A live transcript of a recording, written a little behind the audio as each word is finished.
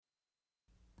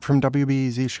From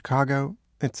WBEZ Chicago,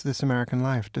 it's This American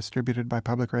Life, distributed by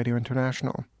Public Radio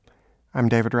International. I'm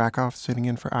David Rakoff, sitting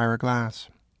in for Ira Glass.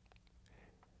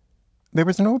 There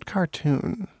was an old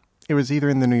cartoon. It was either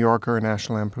in the New Yorker or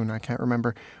National Lampoon, I can't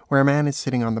remember, where a man is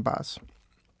sitting on the bus.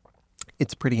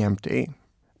 It's pretty empty.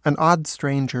 An odd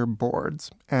stranger boards,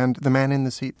 and the man in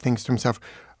the seat thinks to himself,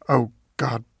 "Oh,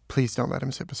 God, please don't let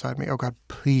him sit beside me. Oh, God,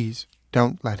 please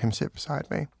don't let him sit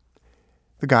beside me."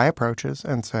 The guy approaches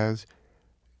and says,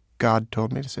 "God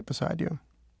told me to sit beside you."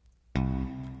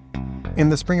 In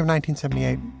the spring of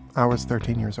 1978, I was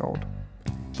 13 years old.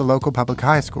 The local public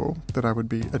high school that I would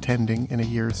be attending in a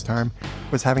year's time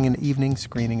was having an evening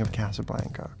screening of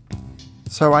Casablanca.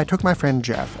 So I took my friend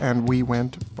Jeff and we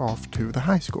went off to the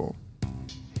high school.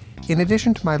 In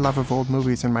addition to my love of old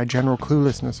movies and my general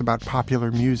cluelessness about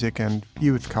popular music and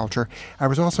youth culture, I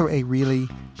was also a really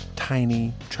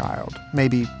tiny child,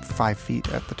 maybe 5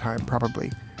 feet at the time,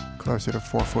 probably closer to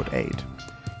 4'8".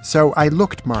 So I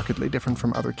looked markedly different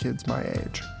from other kids my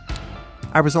age.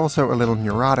 I was also a little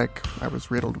neurotic. I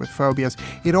was riddled with phobias.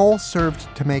 It all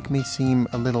served to make me seem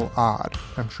a little odd,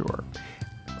 I'm sure.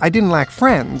 I didn't lack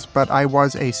friends, but I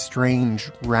was a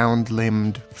strange,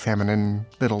 round-limbed, feminine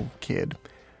little kid.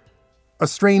 A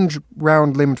strange,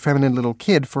 round-limbed, feminine little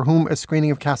kid for whom a screening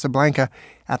of Casablanca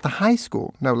at the high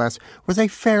school, no less, was a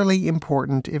fairly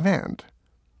important event.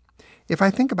 If I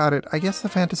think about it, I guess the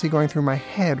fantasy going through my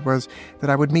head was that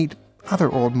I would meet other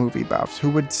old movie buffs who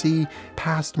would see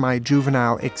past my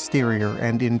juvenile exterior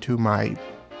and into my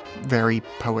very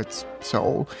poet's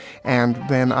soul, and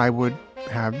then I would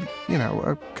have,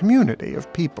 a community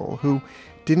of people who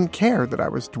didn't care that I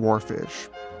was dwarfish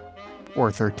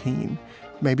or 13.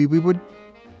 Maybe we would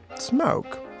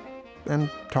smoke and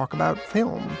talk about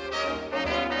film.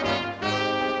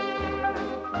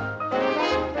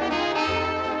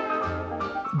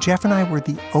 Jeff and I were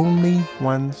the only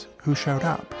ones who showed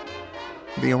up.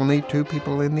 The only two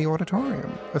people in the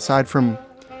auditorium, aside from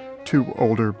two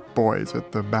older boys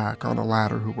at the back on a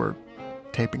ladder who were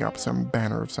taping up some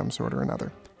banner of some sort or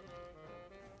another.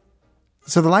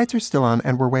 So the lights are still on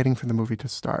and we're waiting for the movie to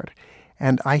start.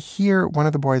 And I hear one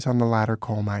of the boys on the ladder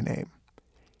call my name.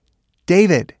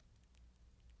 David!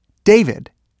 David!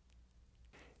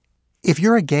 If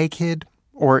you're a gay kid,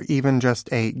 or even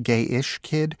just a gay-ish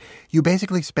kid, you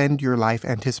basically spend your life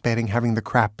anticipating having the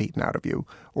crap beaten out of you,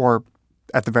 or,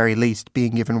 at the very least,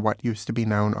 being given what used to be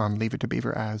known on Leave It to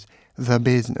Beaver as the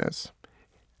business.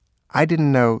 I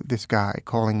didn't know this guy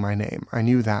calling my name. I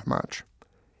knew that much.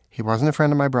 He wasn't a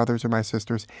friend of my brother's or my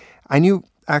sister's. I knew,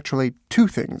 actually, two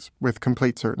things with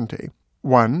complete certainty.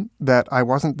 One, that I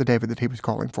wasn't the David that he was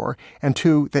calling for, and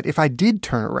two, that if I did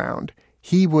turn around,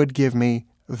 he would give me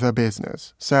the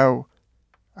business. So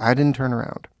I didn't turn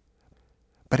around.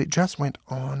 But it just went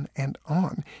on and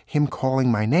on, him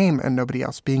calling my name and nobody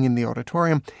else being in the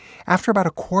auditorium. After about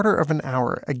a quarter of an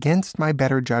hour, against my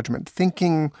better judgment,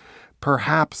 thinking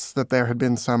perhaps that there had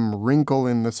been some wrinkle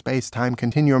in the space-time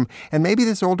continuum, and maybe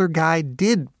this older guy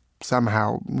did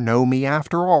somehow know me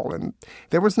after all, and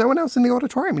there was no one else in the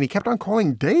auditorium, and he kept on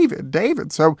calling David,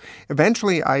 David. So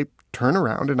eventually I turned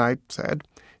around and I said,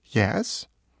 "Yes."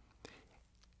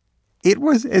 It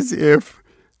was as if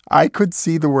I could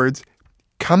see the words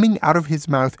coming out of his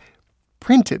mouth,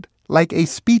 printed like a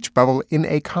speech bubble in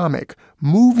a comic,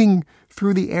 moving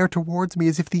through the air towards me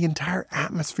as if the entire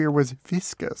atmosphere was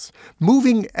viscous,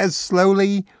 moving as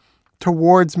slowly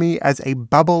towards me as a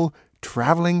bubble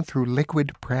traveling through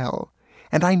liquid prell.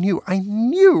 And I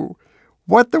knew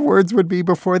what the words would be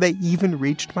before they even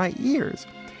reached my ears.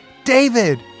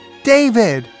 "David!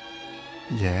 David!"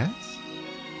 "Yes?"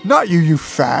 "Not you, you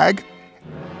fag!"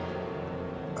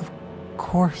 Of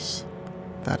course,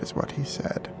 that is what he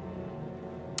said.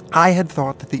 I had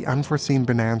thought that the unforeseen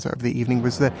bonanza of the evening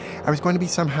was that I was going to be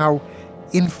somehow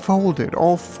enfolded,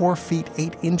 all 4 feet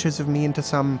 8 inches of me into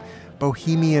some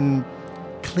bohemian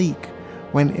clique,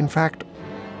 when in fact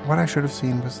what I should have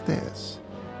seen was this.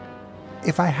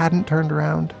 If I hadn't turned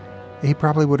around, he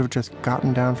probably would have just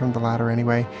gotten down from the ladder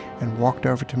anyway and walked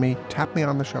over to me, tapped me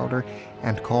on the shoulder,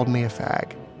 and called me a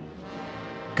fag.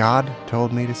 God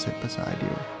told me to sit beside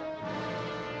you.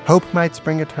 Hope might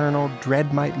spring eternal,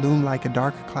 dread might loom like a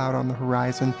dark cloud on the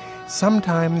horizon.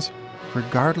 Sometimes,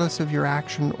 regardless of your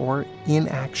action or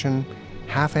inaction,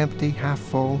 half empty, half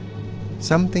full,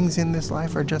 some things in this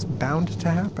life are just bound to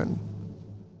happen.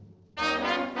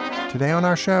 Today on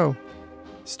our show,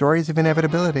 stories of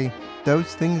inevitability,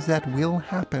 those things that will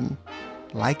happen,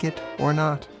 like it or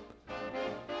not.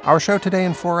 Our show today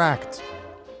in 4 acts.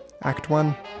 Act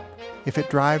 1, If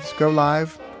It Drives, Go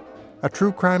Live. A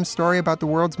true crime story about the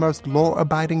world's most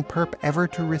law-abiding perp ever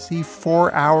to receive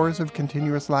 4 hours of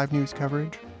continuous live news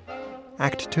coverage.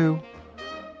 Act 2.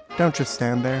 Don't just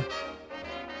stand there.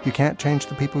 You can't change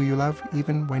the people you love,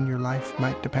 even when your life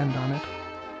might depend on it.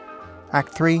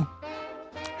 Act 3.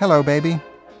 Hello, baby.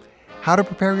 How to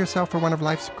prepare yourself for one of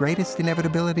life's greatest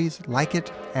inevitabilities, like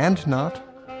it and not,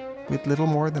 with little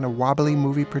more than a wobbly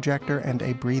movie projector and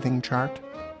a breathing chart.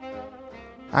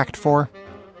 Act 4.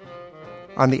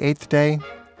 On the 8th day,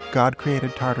 God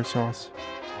created tartar sauce.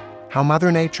 How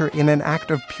Mother Nature, in an act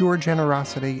of pure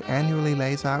generosity, annually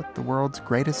lays out the world's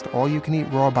greatest all-you-can-eat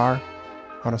raw bar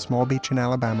on a small beach in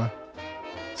Alabama.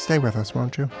 Stay with us,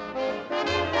 won't you?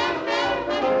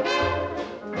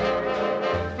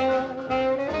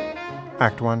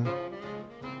 Act 1.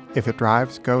 If it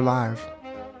drives, go live.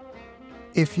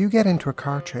 If you get into a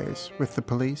car chase with the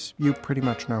police, you pretty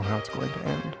much know how it's going to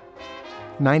end.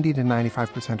 90 to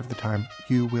 95% of the time,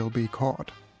 you will be caught.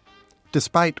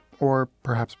 Despite, or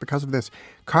perhaps because of this,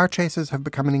 car chases have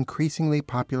become an increasingly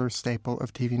popular staple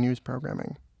of TV news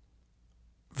programming.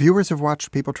 Viewers have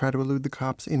watched people try to elude the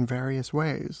cops in various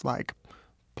ways, like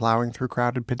plowing through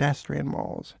crowded pedestrian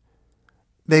malls.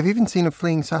 They've even seen a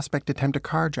fleeing suspect attempt a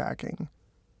carjacking.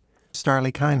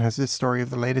 Starlee Kine has this story of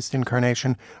the latest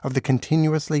incarnation of the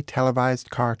continuously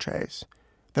televised car chase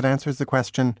that answers the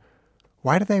question,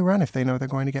 why do they run if they know they're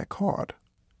going to get caught?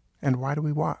 And why do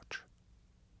we watch?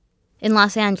 In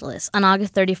Los Angeles, on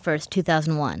August 31st,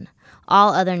 2001,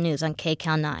 all other news on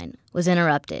KCAL 9 was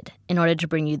interrupted in order to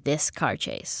bring you this car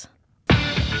chase.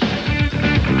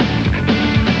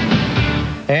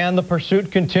 And the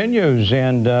pursuit continues,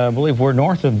 and I believe we're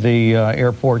north of the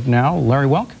airport now. Larry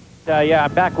Welk? Yeah,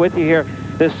 I'm back with you here.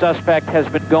 This suspect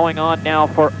has been going on now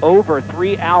for over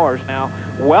 3 hours now,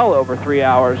 well over 3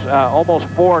 hours, almost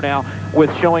 4 now, with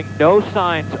showing no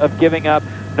signs of giving up,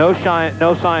 no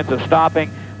signs of stopping.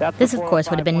 This, of course,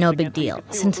 would have been no big deal,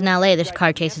 since in LA there's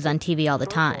car chases on TV all the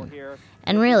time.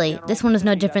 And really, this one is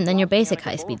no different than your basic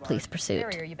high-speed police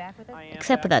pursuit,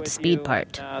 except without the speed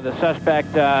part. The suspect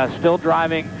still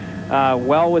driving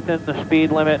well within the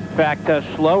speed limit, in fact,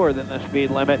 slower than the speed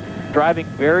limit, driving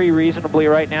very reasonably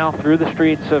right now through the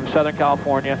streets of Southern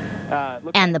California.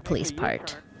 And the police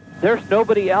part. There's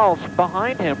nobody else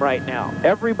behind him right now.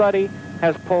 Everybody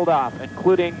has pulled off,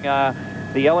 including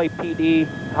the LAPD,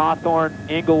 Hawthorne,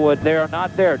 Inglewood. They are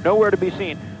not there, nowhere to be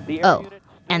seen.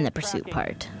 And the pursuit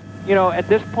part. You know, at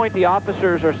this point, the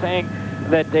officers are saying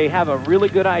that they have a really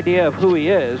good idea of who he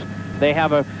is. They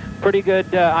have a pretty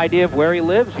good idea of where he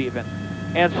lives, even.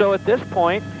 And so at this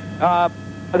point,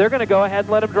 they're going to go ahead and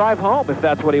let him drive home if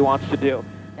that's what he wants to do.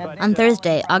 On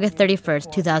Thursday, August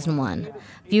 31st, 2001,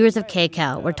 viewers of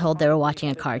KCAL were told they were watching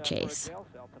a car chase.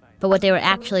 But what they were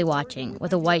actually watching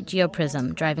was a white Geo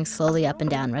Prism driving slowly up and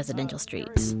down residential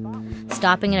streets,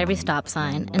 stopping at every stop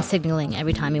sign and signaling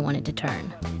every time he wanted to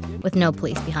turn, with no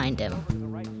police behind him.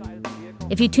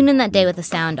 If you tuned in that day with the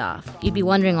sound off, you'd be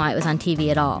wondering why it was on TV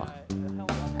at all.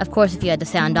 Of course, if you had the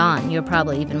sound on, you were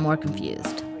probably even more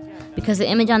confused, because the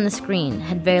image on the screen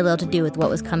had very little to do with what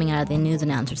was coming out of the news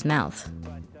announcer's mouth.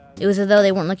 It was as though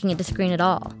they weren't looking at the screen at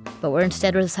all, but were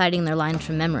instead reciting their lines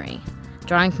from memory,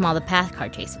 drawing from all the past car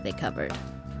chases they covered.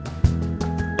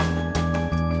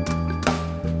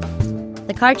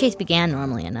 The car chase began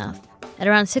normally enough. At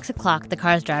around 6 o'clock, the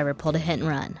car's driver pulled a hit and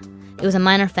run. It was a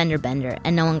minor fender bender,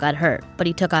 and no one got hurt, but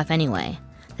he took off anyway.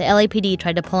 The LAPD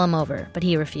tried to pull him over, but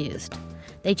he refused.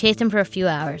 They chased him for a few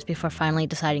hours before finally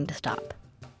deciding to stop.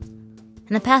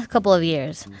 In the past couple of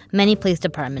years, many police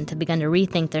departments have begun to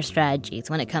rethink their strategies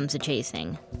when it comes to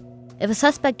chasing. If a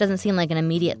suspect doesn't seem like an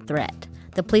immediate threat,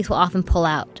 the police will often pull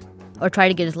out, or try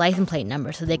to get his license plate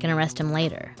number so they can arrest him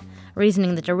later,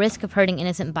 reasoning that the risk of hurting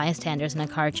innocent bystanders in a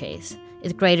car chase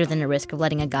is greater than the risk of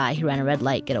letting a guy who ran a red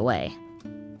light get away.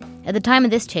 At the time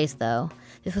of this chase, though,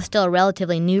 this was still a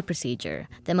relatively new procedure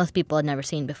that most people had never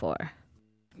seen before.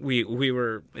 We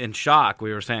were in shock.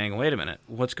 We were saying, wait a minute,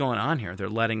 what's going on here? They're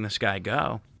letting this guy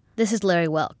go. This is Larry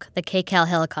Welk, the KCAL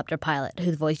helicopter pilot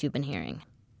whose voice you've been hearing.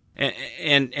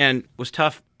 And it was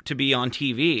tough to be on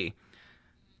TV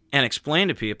and explain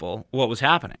to people what was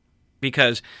happening,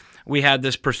 because we had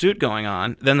this pursuit going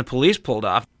on, then the police pulled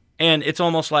off, and it's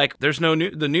almost like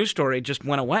the news story just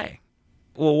went away.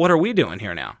 Well, what are we doing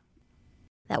here now?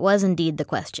 That was indeed the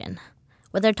question.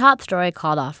 With their top story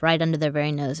called off right under their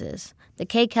very noses, the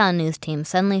KCAL news team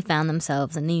suddenly found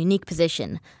themselves in the unique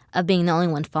position of being the only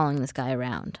one following this guy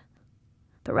around.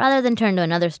 But rather than turn to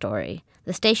another story,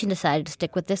 the station decided to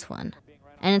stick with this one.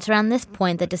 And it's around this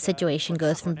point that the situation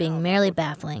goes from being merely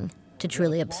baffling to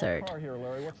truly absurd,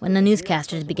 when the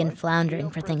newscasters begin floundering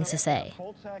for things to say.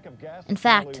 In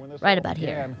fact, right about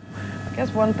here. I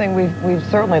guess one thing we've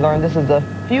certainly learned, this is a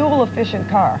fuel-efficient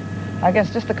car. I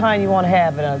guess just the kind you want to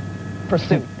have in a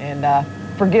pursuit. And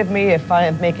forgive me if I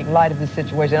am making light of this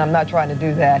situation. I'm not trying to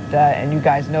do that, and you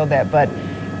guys know that, but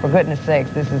for goodness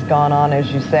sakes, this has gone on,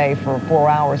 as you say, for 4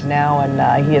 hours now,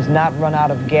 and he has not run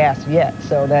out of gas yet.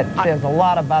 So that says a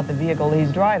lot about the vehicle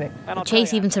he's driving. The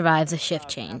chase even survives a shift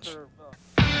change.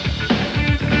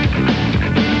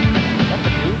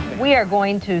 We are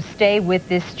going to stay with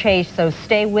this chase, so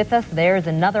stay with us. There's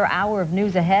another hour of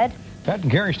news ahead. Pat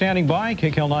and Gary standing by.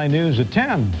 KCAL 9 News at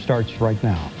 10 starts right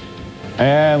now.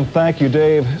 And thank you,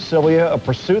 Dave. Sylvia, a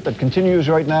pursuit that continues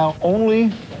right now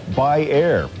only by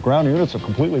air. Ground units are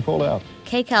completely pulled out.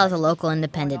 KCAL is a local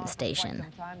independent station.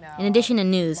 In addition to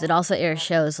news, it also airs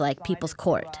shows like People's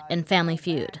Court and Family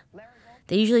Feud.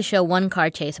 They usually show one car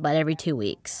chase about every 2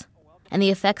 weeks. And the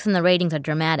effects on the ratings are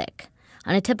dramatic.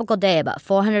 On a typical day, about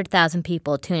 400,000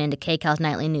 people tune into KCAL's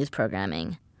nightly news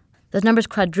programming. Those numbers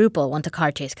quadruple once a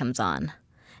car chase comes on.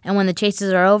 And when the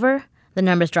chases are over, the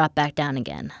numbers drop back down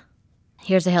again.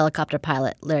 Here's a helicopter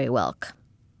pilot, Larry Welk.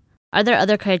 Are there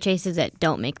other car chases that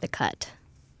don't make the cut?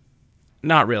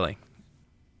 Not really.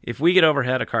 If we get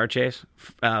overhead a car chase,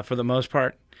 for the most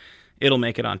part, it'll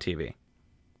make it on TV.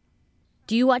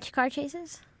 Do you watch car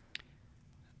chases?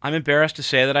 I'm embarrassed to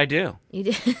say that I do. You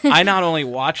do? I not only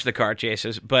watch the car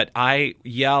chases, but I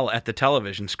yell at the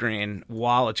television screen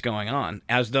while it's going on,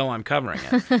 as though I'm covering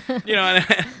it.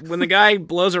 And when the guy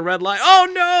blows a red light, oh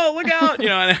no, look out!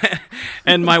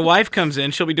 And my wife comes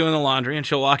in, she'll be doing the laundry, and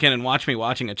she'll walk in and watch me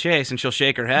watching a chase, and she'll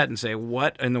shake her head and say,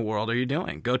 "What in the world are you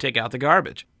doing? Go take out the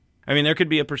garbage." I mean, there could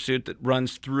be a pursuit that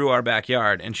runs through our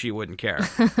backyard, and she wouldn't care.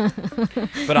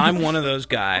 But I'm one of those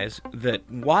guys that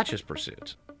watches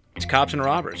pursuits. It's cops and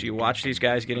robbers. You watch these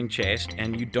guys getting chased,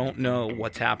 and you don't know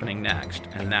what's happening next,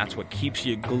 and that's what keeps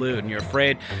you glued. And you're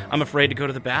afraid. I'm afraid to go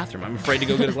to the bathroom. I'm afraid to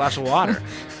go get a glass of water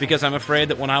because I'm afraid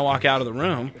that when I walk out of the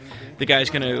room, the guy's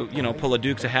going to, pull a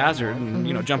Dukes of Hazzard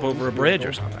and, jump over a bridge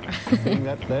or something.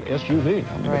 that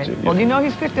SUV. Right. Well,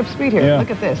 he's picked up speed here. Yeah.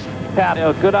 Look at this. Pat,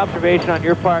 a good observation on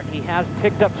your part. He has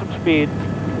picked up some speed.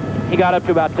 He got up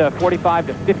to about 45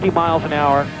 to 50 miles an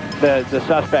hour, the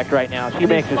suspect right now. So he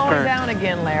makes his turn. He's slowing down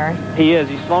again, Larry. He is.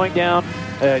 He's slowing down.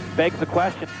 Begs the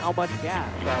question, how much gas?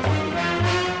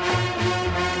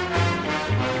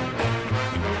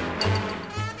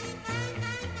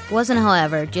 It wasn't,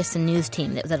 however, just the news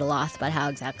team that was at a loss about how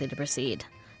exactly to proceed.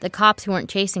 The cops who weren't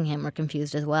chasing him were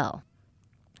confused as well.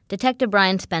 Detective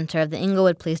Brian Spencer of the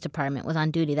Inglewood Police Department was on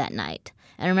duty that night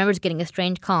and remembers getting a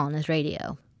strange call on his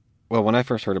radio. Well, when I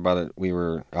first heard about it, we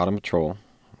were out on patrol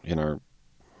in our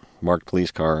marked police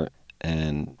car,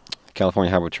 and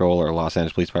California Highway Patrol or Los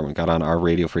Angeles Police Department got on our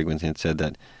radio frequency and said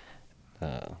that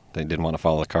they didn't want to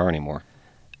follow the car anymore.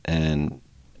 And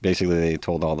basically they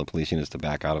told all the police units to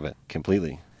back out of it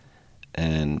completely.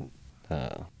 And,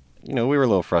 we were a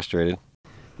little frustrated.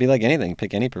 Be like anything,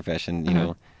 pick any profession,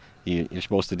 you're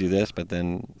supposed to do this, but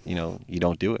then, you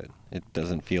don't do it. It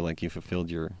doesn't feel like you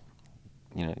fulfilled your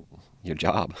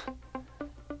job.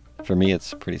 For me,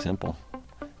 it's pretty simple.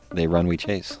 They run, we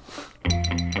chase.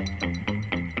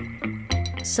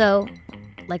 So,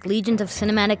 like legions of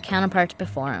cinematic counterparts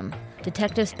before him,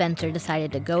 Detective Spencer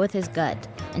decided to go with his gut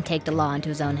and take the law into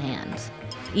his own hands,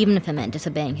 even if it meant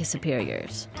disobeying his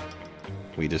superiors.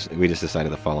 We just decided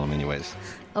to follow him anyways.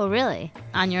 Oh, really?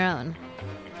 On your own?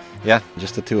 Yeah,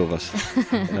 just the two of us.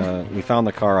 We found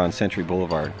the car on Century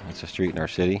Boulevard. It's a street in our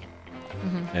city.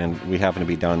 Mm-hmm. And we happened to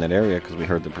be down in that area because we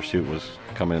heard the pursuit was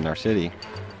coming in our city.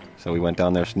 So we went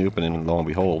down there snooping, and lo and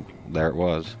behold, there it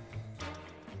was.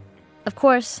 Of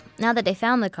course, now that they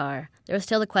found the car, there was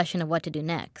still the question of what to do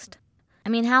next. I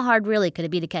mean, how hard really could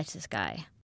it be to catch this guy?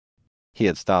 He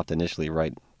had stopped initially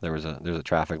right. There was a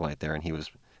traffic light there, and he was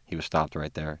stopped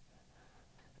right there.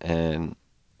 And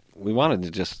we wanted to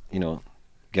just,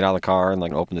 get out of the car and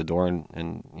open the door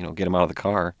and get him out of the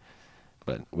car.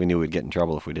 But we knew we'd get in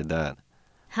trouble if we did that.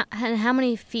 How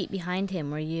many feet behind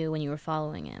him were you when you were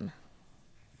following him?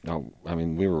 No, I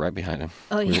mean, we were right behind him.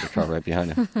 Oh, yeah. We were the car right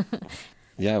behind him.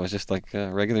 Yeah, it was just like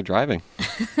regular driving.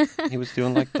 He was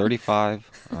doing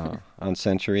 35 on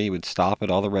Century. He would stop at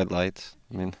all the red lights.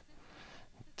 I mean,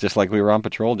 just like we were on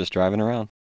patrol, just driving around.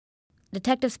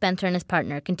 Detective Spencer and his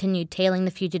partner continued tailing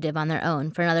the fugitive on their own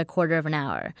for another quarter of an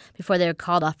hour before they were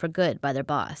called off for good by their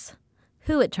boss,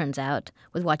 who, it turns out,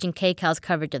 was watching KCAL's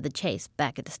coverage of the chase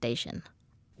back at the station.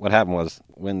 What happened was,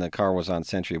 when the car was on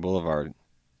Century Boulevard,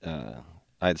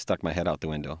 I had stuck my head out the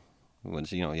window. I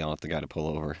was, yelling at the guy to pull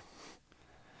over.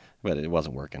 But it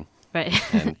wasn't working. Right.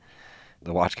 And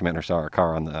the watch commander saw our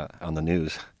car on the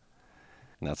news,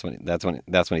 and that's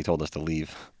when he told us to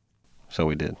leave. So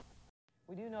we did.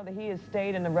 We do know that he has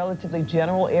stayed in a relatively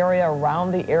general area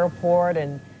around the airport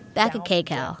and Back at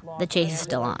KCAL, the chase is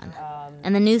still on,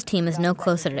 and the news team is no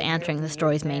closer to answering the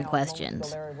story's main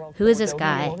questions. Who is this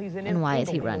guy, and why is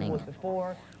he running?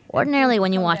 Ordinarily,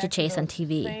 when you watch a chase on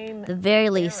TV, the very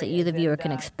least that you, the viewer,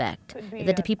 can expect is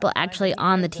that the people actually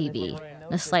on the TV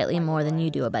know slightly more than you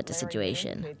do about the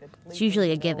situation. It's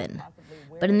usually a given.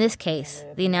 But in this case,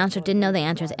 the announcer didn't know the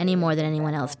answers any more than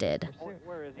anyone else did.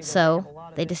 So,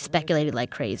 they just speculated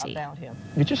like crazy.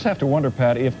 You just have to wonder,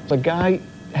 Pat, if the guy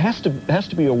has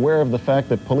to be aware of the fact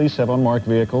that police have unmarked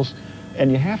vehicles,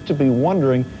 and you have to be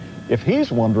wondering if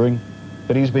he's wondering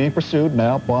that he's being pursued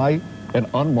now by an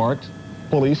unmarked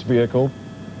police vehicle,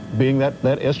 being that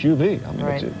SUV. I mean,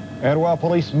 right. And while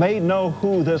police may know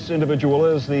who this individual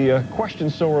is, the question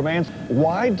still remains,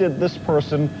 why did this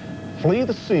person flee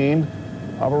the scene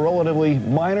of a relatively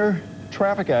minor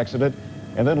traffic accident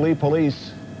and then lead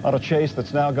police on a chase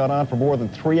that's now gone on for more than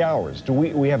 3 hours? Do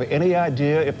we have any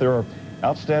idea if there are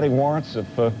outstanding warrants, if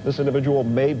this individual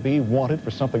may be wanted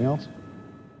for something else?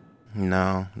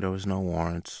 No, there was no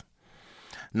warrants.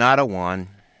 Not a one.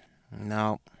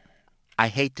 No. I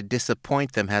hate to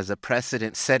disappoint them as a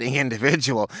precedent-setting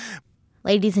individual.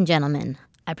 Ladies and gentlemen,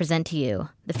 I present to you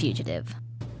the fugitive.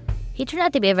 He turned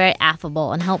out to be a very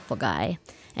affable and helpful guy,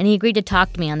 and he agreed to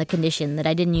talk to me on the condition that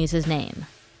I didn't use his name.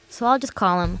 So I'll just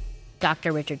call him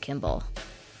Dr. Richard Kimball.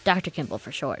 Dr. Kimball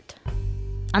for short.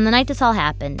 On the night this all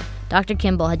happened, Dr.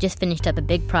 Kimball had just finished up a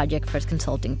big project for his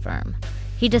consulting firm.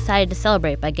 He decided to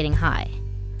celebrate by getting high.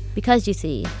 Because, you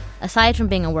see, aside from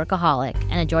being a workaholic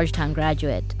and a Georgetown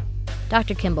graduate,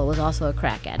 Dr. Kimball was also a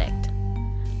crack addict.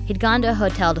 He'd gone to a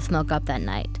hotel to smoke up that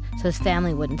night, so his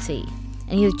family wouldn't see,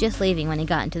 and he was just leaving when he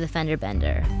got into the fender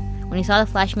bender. When he saw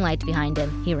the flashing lights behind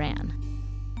him, he ran.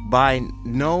 By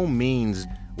no means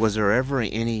was there ever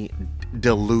any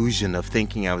delusion of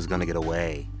thinking I was going to get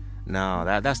away. No,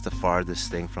 that's the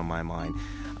farthest thing from my mind.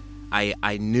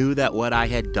 I knew that what I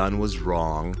had done was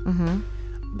wrong.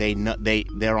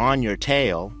 Mm-hmm. They're on your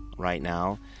tail right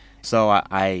now. So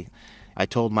I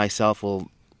told myself, well,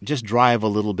 just drive a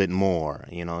little bit more.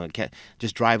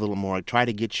 Just drive a little more. Try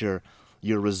to get your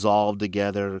resolve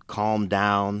together, calm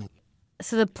down.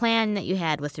 So the plan that you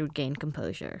had was to regain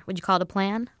composure. Would you call it a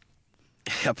plan?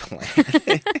 A plan.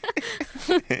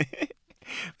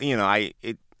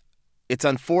 It's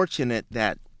unfortunate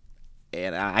that,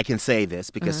 and I can say this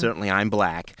because certainly I'm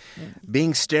black,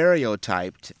 being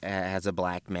stereotyped as a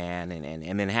black man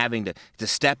and then having to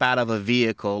step out of a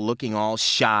vehicle looking all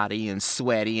shoddy and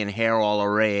sweaty and hair all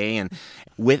array and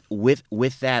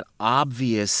with that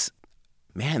obvious,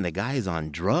 man, the guy's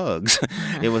on drugs.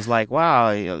 It was like,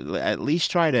 wow, at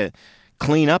least try to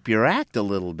clean up your act a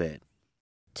little bit.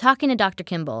 Talking to Dr.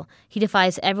 Kimball, he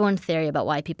defies everyone's theory about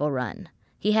why people run.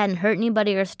 He hadn't hurt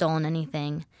anybody or stolen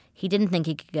anything. He didn't think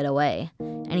he could get away,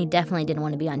 and he definitely didn't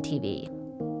want to be on TV.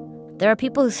 There are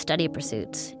people who study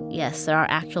pursuits. Yes, there are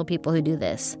actual people who do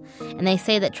this. And they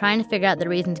say that trying to figure out the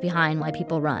reasons behind why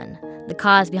people run, the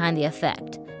cause behind the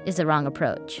effect, is the wrong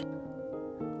approach.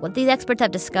 What these experts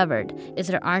have discovered is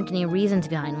there aren't any reasons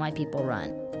behind why people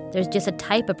run. There's just a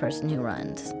type of person who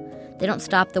runs. They don't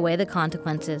stop to weigh the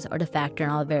consequences or to factor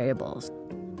in all variables.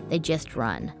 They just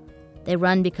run. They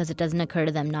run because it doesn't occur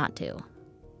to them not to.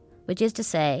 Which is to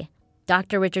say,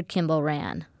 Dr. Richard Kimball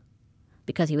ran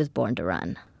because he was born to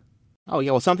run. Oh,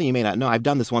 yeah, well, something you may not know. I've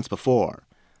done this once before.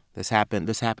 This had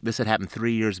happened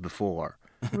 3 years before.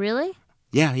 Really?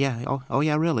 Yeah. Oh,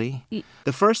 yeah, really.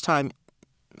 The first time,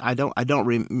 I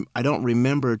don't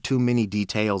remember too many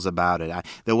details about it.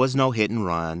 There was no hit and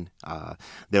run.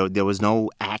 There was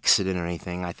no accident or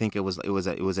anything. I think it was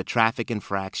a traffic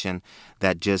infraction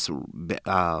that just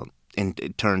and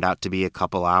it turned out to be a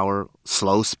couple-hour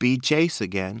slow speed chase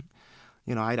again.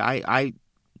 I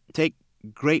take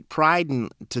great pride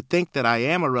to think that I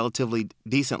am a relatively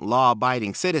decent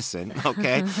law-abiding citizen,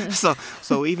 okay?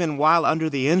 So even while under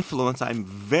the influence, I'm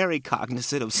very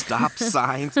cognizant of stop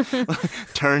signs,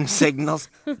 turn signals.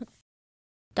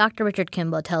 Dr. Richard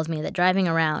Kimball tells me that driving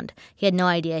around, he had no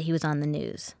idea he was on the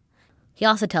news. He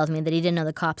also tells me that he didn't know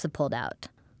the cops had pulled out.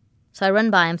 So I run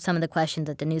by him some of the questions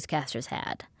that the newscasters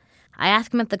had. I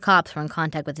ask him if the cops were in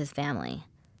contact with his family.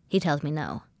 He tells me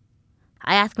no.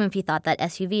 I ask him if he thought that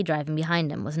SUV driving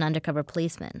behind him was an undercover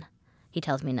policeman. He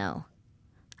tells me no.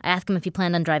 I ask him if he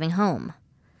planned on driving home.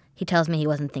 He tells me he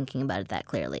wasn't thinking about it that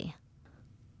clearly.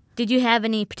 Did you have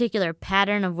any particular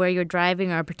pattern of where you're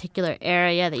driving or a particular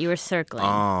area that you were circling?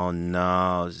 Oh,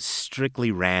 no. Strictly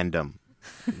random.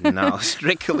 No,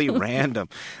 strictly random,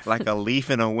 like a leaf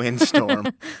in a windstorm.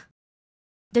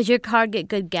 Does your car get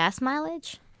good gas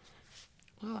mileage?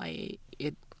 Well, I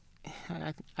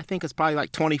think it's probably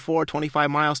like 24,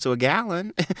 25 miles to a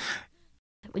gallon.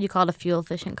 Would you call it a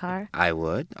fuel-efficient car? I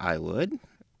would.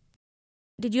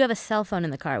 Did you have a cell phone in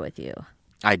the car with you?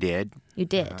 I did. You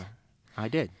did? I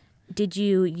did. Did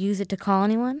you use it to call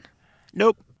anyone?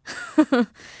 Nope.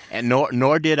 And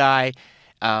nor did I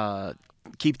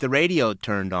keep the radio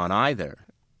turned on either.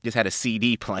 Just had a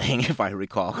CD playing, if I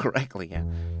recall correctly. Yeah.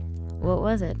 What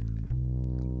was it?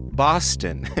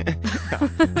 Boston.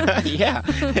 Yeah.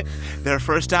 Their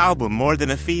first album, More Than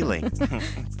a Feeling.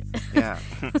 Yeah.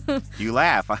 You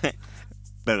laugh.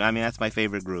 But, I mean, that's my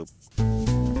favorite group.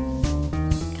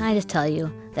 Can I just tell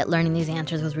you that learning these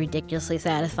answers was ridiculously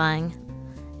satisfying?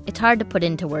 It's hard to put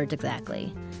into words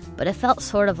exactly, but it felt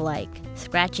sort of like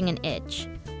scratching an itch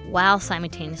while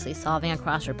simultaneously solving a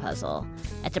crossword puzzle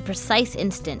at the precise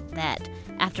instant that,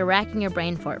 after racking your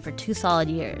brain for it for 2 solid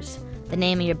years, the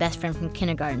name of your best friend from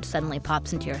kindergarten suddenly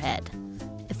pops into your head.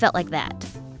 It felt like that,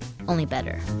 only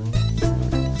better.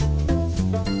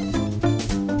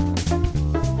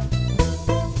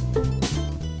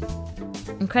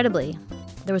 Incredibly,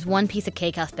 there was one piece of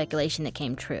K-Cow speculation that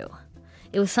came true.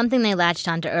 It was something they latched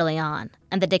onto early on,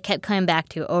 and that they kept coming back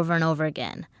to over and over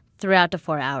again, throughout the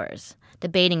 4 hours,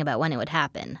 debating about when it would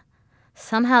happen.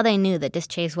 Somehow they knew that this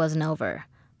chase wasn't over,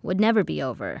 would never be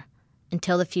over,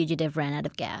 until the fugitive ran out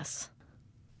of gas.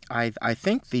 I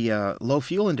think the low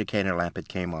fuel indicator lamp had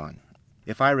came on.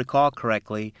 If I recall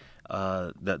correctly,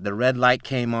 the red light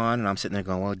came on, and I'm sitting there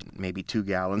going, well, maybe 2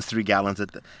 gallons, 3 gallons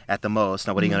at the most.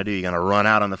 Now, what are you going to do? You're going to run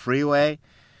out on the freeway?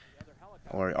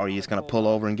 Or are you just going to pull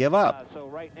over and give up? So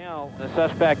right now, the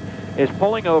suspect is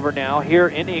pulling over now here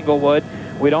in Inglewood.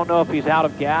 We don't know if he's out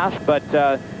of gas, but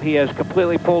he has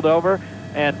completely pulled over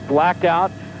and blacked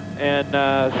out. And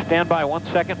stand by 1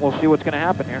 second. We'll see what's going to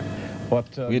happen here.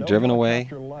 We had driven away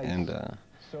and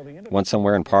went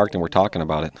somewhere and parked, and we're talking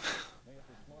about it.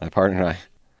 My partner and I.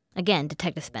 Again,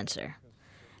 Detective Spencer.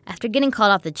 After getting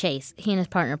called off the chase, he and his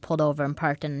partner pulled over and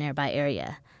parked in a nearby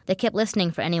area. They kept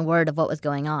listening for any word of what was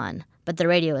going on, but the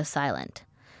radio was silent.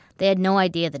 They had no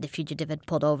idea that the fugitive had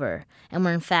pulled over, and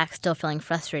were in fact still feeling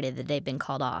frustrated that they'd been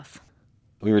called off.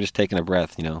 We were just taking a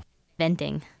breath, you know.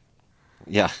 Venting.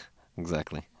 Yeah,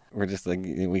 exactly. We're just like,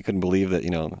 we couldn't believe that, you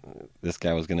know, this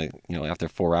guy was going to, after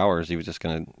 4 hours, he was just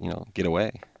going to, get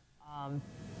away.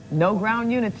 No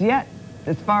ground units yet,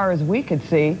 as far as we could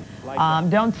see.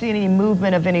 Don't see any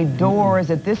movement of any doors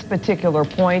at this particular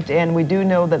point, and we do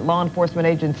know that law enforcement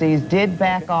agencies did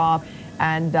back off,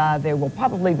 and they will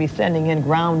probably be sending in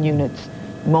ground units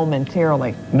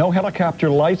momentarily. No helicopter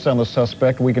lights on the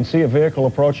suspect. We can see a vehicle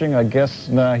approaching. I guess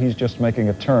he's just making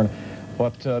a turn.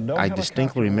 But I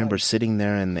distinctly remember sitting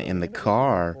there in the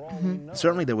car. Mm-hmm.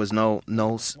 Certainly there was no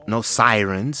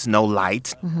sirens, no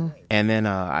lights. Mm-hmm. And then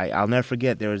I'll never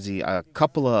forget, there was a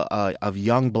couple of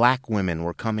young black women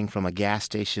were coming from a gas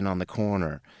station on the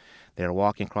corner. They were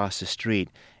walking across the street,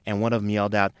 and one of them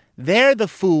yelled out, "There the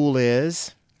fool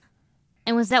is!"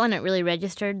 And was that when it really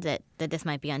registered that this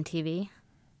might be on TV?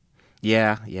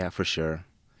 Yeah, for sure.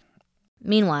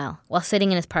 Meanwhile, while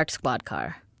sitting in his parked squad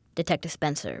car, Detective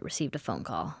Spencer received a phone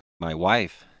call. My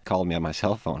wife called me on my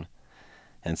cell phone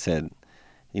and said,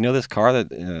 this car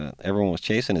that everyone was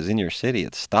chasing is in your city.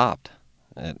 It stopped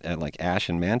at like Ash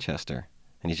in Manchester,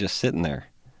 and he's just sitting there.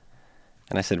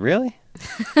 And I said, really?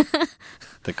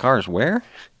 The car's where?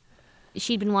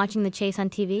 She'd been watching the chase on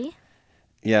TV?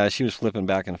 Yeah, she was flipping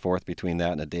back and forth between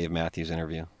that and a Dave Matthews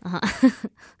interview. Uh-huh.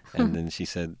 And then she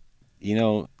said,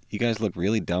 you guys look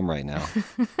really dumb right now.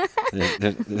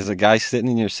 There's a guy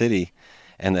sitting in your city,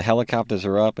 and the helicopters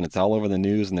are up, and it's all over the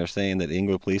news, and they're saying that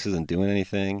Inglewood Police isn't doing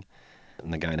anything.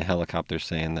 And the guy in the helicopter is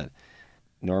saying that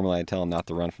normally I tell him not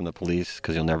to run from the police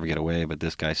because you'll never get away, but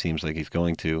this guy seems like he's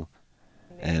going to.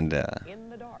 And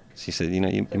she said, you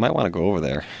might want to go over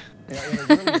there.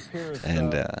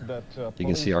 And you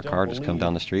can see our car just come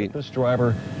down the street. This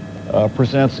driver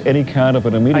presents any kind of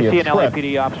an immediate threat. I see an threat.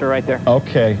 LAPD officer right there.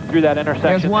 Okay. Through that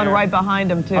intersection. There's one there. right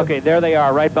behind him, too. Okay, there they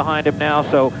are, right behind him now.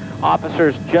 So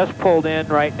officers just pulled in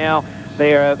right now.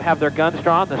 They have their guns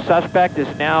drawn. The suspect is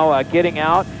now getting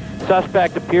out.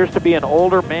 Suspect appears to be an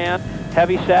older man,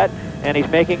 heavy set, and he's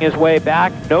making his way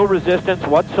back. No resistance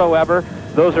whatsoever.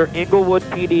 Those are Inglewood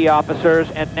PD officers,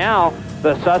 and now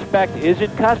the suspect is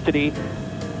in custody.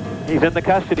 He's in the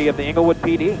custody of the Inglewood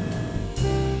PD.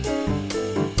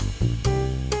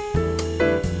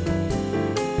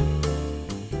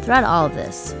 Throughout all of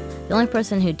this, the only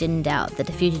person who didn't doubt that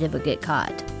the fugitive would get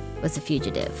caught was the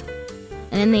fugitive.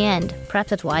 And in the end, perhaps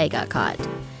that's why he got caught.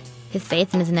 His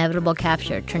faith in his inevitable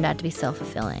capture turned out to be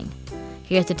self-fulfilling.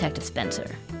 Here's Detective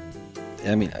Spencer.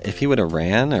 I mean, if he would have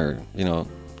ran or,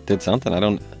 did something,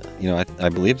 I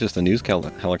believe just the news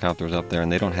helicopter was up there,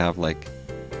 and they don't have, the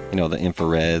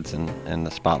infrareds and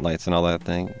the spotlights and all that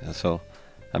thing. So,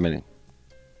 I mean,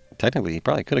 technically, he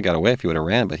probably could have got away if he would have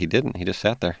ran, but he didn't. He just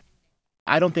sat there.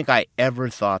 I don't think I ever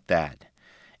thought that.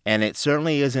 And it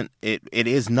certainly isn't, it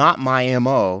is not my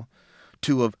M.O.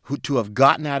 to have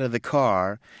gotten out of the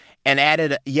car and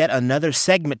added yet another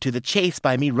segment to the chase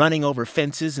by me running over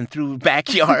fences and through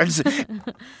backyards.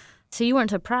 So you weren't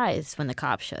surprised when the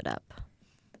cops showed up?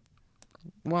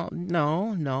 Well,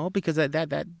 no, because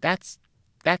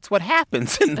that's what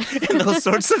happens in those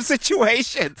sorts of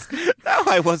situations. No,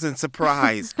 I wasn't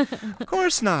surprised. Of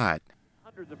course not.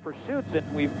 Hundreds of pursuits,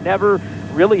 and we've never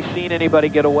really seen anybody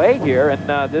get away here,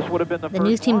 and this would have been the first The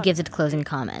news team one. gives its closing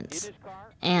comments.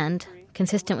 And,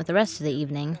 consistent with the rest of the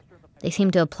evening, they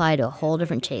seem to apply to a whole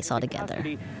different chase altogether.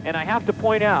 And I have to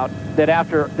point out that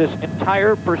after this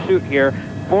entire pursuit here,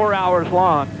 4 hours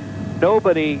long,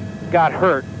 nobody got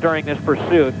hurt during this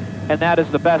pursuit, and that is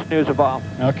the best news of all.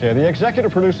 Okay, the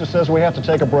executive producer says we have to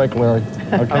take a break, Larry.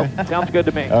 Okay? Sounds good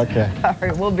to me. Okay. All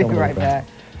right, we'll be right back.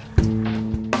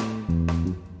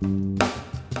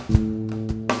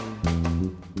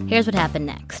 Here's what happened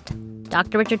next.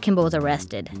 Dr. Richard Kimball was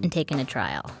arrested and taken to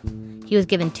trial. He was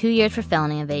given 2 years for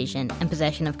felony evasion and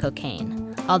possession of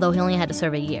cocaine, although he only had to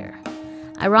serve a year.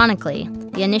 Ironically,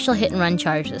 the initial hit-and-run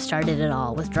charge that started it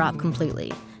all was dropped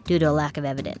completely due to a lack of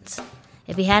evidence.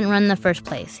 If he hadn't run in the first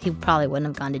place, he probably wouldn't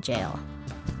have gone to jail.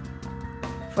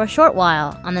 For a short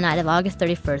while, on the night of August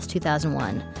 31st,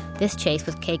 2001, this chase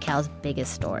was KCAL's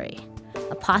biggest story.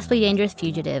 A possibly dangerous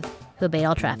fugitive who obeyed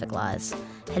all traffic laws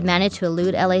had managed to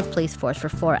elude LA's police force for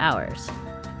 4 hours,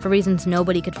 for reasons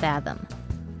nobody could fathom.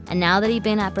 And now that he'd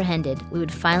been apprehended, we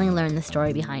would finally learn the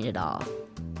story behind it all.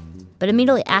 But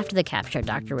immediately after the capture of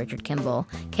Dr. Richard Kimball,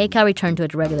 KCAL returned to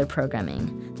its regular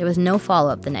programming. There was no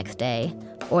follow-up the next day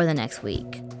or the next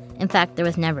week. In fact, there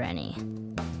was never any.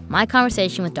 My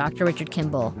conversation with Dr. Richard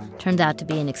Kimball turned out to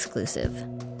be an exclusive.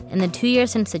 In the 2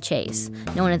 years since the chase,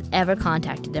 no one has ever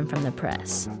contacted him from the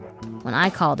press. When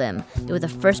I called him, it was the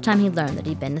first time he'd learned that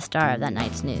he'd been the star of that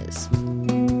night's news.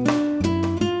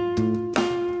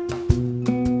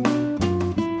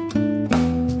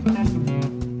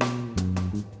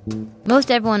 Most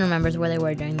everyone remembers where they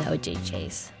were during the OJ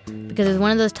chase, because it was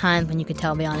one of those times when you could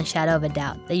tell beyond a shadow of a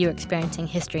doubt that you were experiencing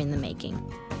history in the making.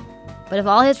 But if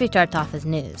all history starts off as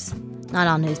news, not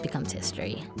all news becomes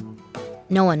history.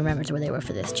 No one remembers where they were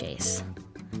for this chase.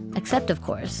 Except, of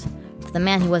course, for the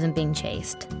man who wasn't being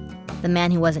chased, the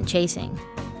man who wasn't chasing,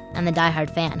 and the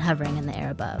diehard fan hovering in the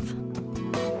air above.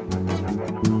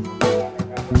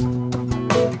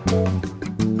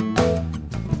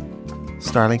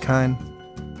 Starley Kine.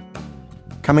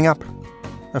 Coming up,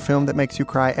 a film that makes you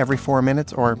cry every 4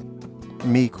 minutes, or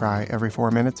me cry every 4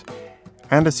 minutes,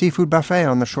 and a seafood buffet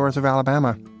on the shores of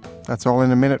Alabama. That's all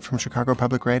in a minute from Chicago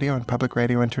Public Radio and Public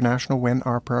Radio International when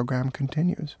our program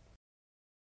continues.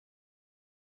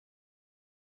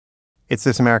 It's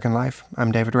This American Life.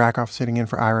 I'm David Rakoff, sitting in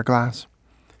for Ira Glass.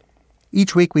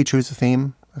 Each week we choose a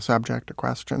theme, a subject, a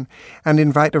question, and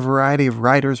invite a variety of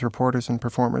writers, reporters, and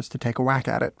performers to take a whack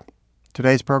at it.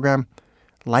 Today's program,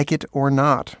 Like It or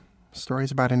Not,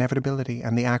 stories about inevitability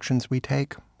and the actions we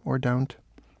take or don't.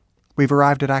 We've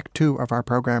arrived at Act 2 of our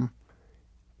program.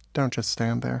 Don't just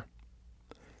stand there.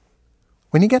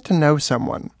 When you get to know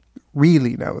someone,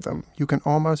 really know them, you can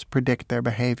almost predict their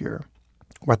behavior,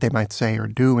 what they might say or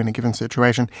do in a given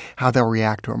situation, how they'll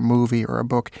react to a movie or a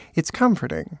book. It's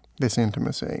comforting, this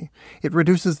intimacy. It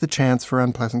reduces the chance for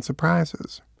unpleasant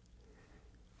surprises.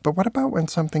 But what about when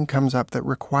something comes up that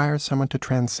requires someone to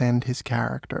transcend his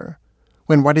character?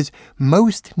 When what is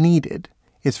most needed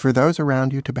is for those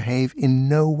around you to behave in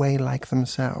no way like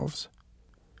themselves?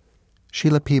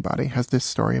 Sheila Peabody has this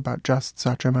story about just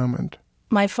such a moment.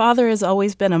 My father has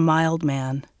always been a mild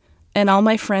man, and all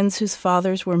my friends whose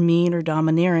fathers were mean or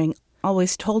domineering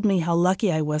always told me how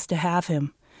lucky I was to have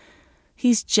him.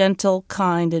 He's gentle,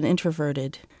 kind, and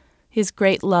introverted. His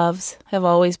great loves have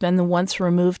always been the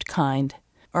once-removed kind: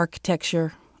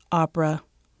 architecture, opera,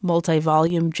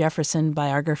 multi-volume Jefferson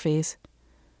biographies.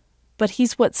 But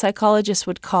he's what psychologists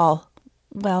would call,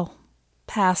 well,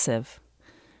 passive.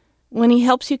 When he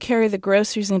helps you carry the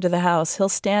groceries into the house, he'll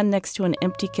stand next to an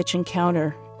empty kitchen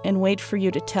counter and wait for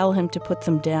you to tell him to put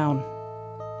them down.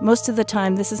 Most of the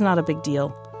time, this is not a big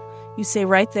deal. You say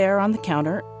right there on the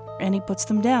counter, and he puts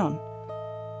them down.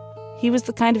 He was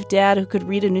the kind of dad who could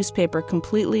read a newspaper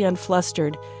completely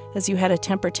unflustered as you had a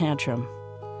temper tantrum.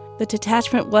 The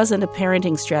detachment wasn't a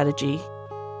parenting strategy.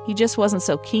 He just wasn't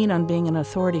so keen on being an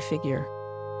authority figure.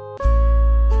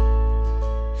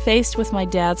 Faced with my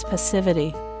dad's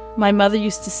passivity, my mother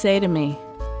used to say to me,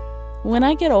 "When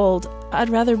I get old, I'd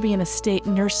rather be in a state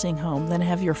nursing home than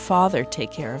have your father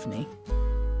take care of me."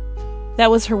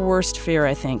 That was her worst fear,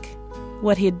 I think.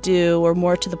 What he'd do, or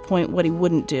more to the point, what he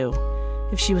wouldn't do,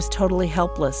 if she was totally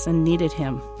helpless and needed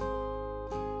him.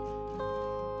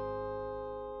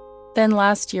 Then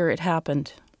last year it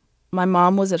happened. My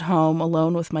mom was at home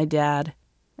alone with my dad,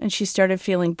 and she started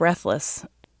feeling breathless,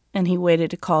 and he waited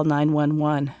to call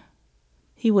 911.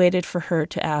 He waited for her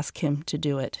to ask him to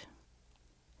do it.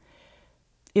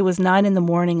 It was 9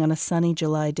 a.m. on a sunny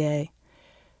July day.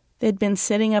 They'd been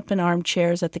sitting up in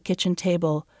armchairs at the kitchen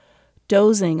table,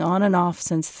 dozing on and off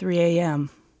since 3 a.m.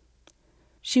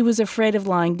 She was afraid of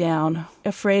lying down,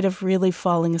 afraid of really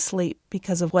falling asleep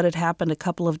because of what had happened a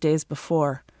couple of days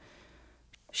before.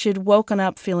 She'd woken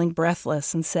up feeling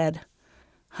breathless and said,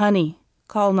 "Honey,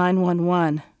 call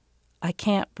 911. I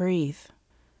can't breathe."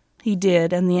 He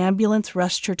did, and the ambulance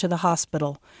rushed her to the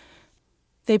hospital.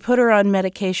 They put her on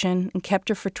medication and kept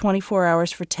her for 24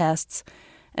 hours for tests,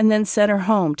 and then sent her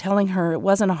home, telling her it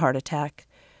wasn't a heart attack,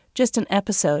 just an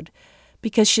episode,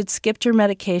 because she'd skipped her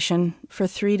medication for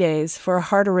 3 days for a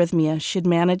heart arrhythmia she'd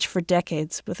managed for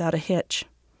decades without a hitch.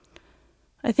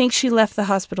 I think she left the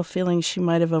hospital feeling she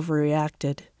might have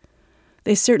overreacted.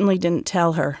 They certainly didn't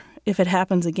tell her, "If it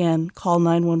happens again, call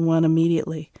 911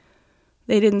 immediately."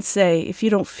 They didn't say, "If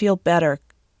you don't feel better,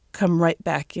 come right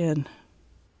back in."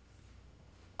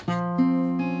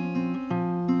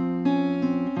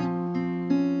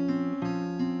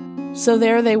 So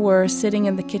there they were, sitting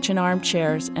in the kitchen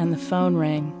armchairs, and the phone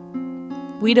rang.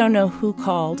 We don't know who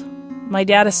called. My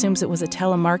dad assumes it was a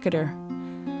telemarketer.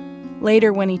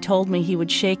 Later, when he told me, he would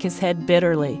shake his head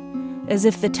bitterly, as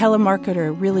if the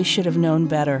telemarketer really should have known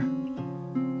better.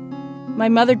 My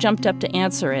mother jumped up to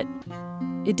answer it.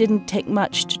 It didn't take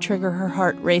much to trigger her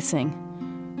heart racing.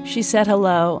 She said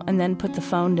hello and then put the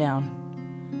phone down.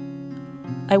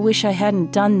 "I wish I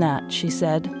hadn't done that," she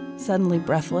said, suddenly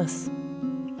breathless.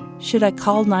 "Should I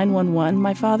call 911,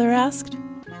 my father asked.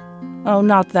 "Oh,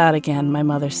 not that again," my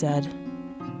mother said.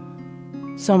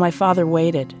 So my father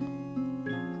waited.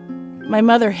 My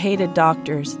mother hated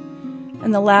doctors,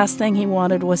 and the last thing he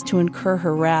wanted was to incur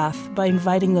her wrath by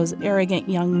inviting those arrogant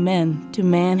young men to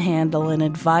manhandle and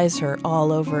advise her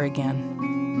all over again.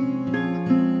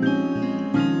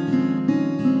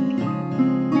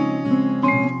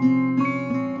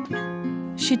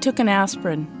 She took an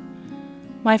aspirin.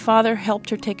 My father helped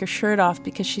her take her shirt off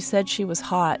because she said she was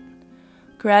hot.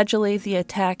 Gradually, the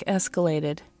attack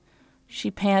escalated. She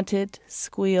panted,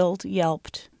 squealed,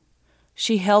 yelped.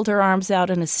 She held her arms out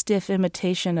in a stiff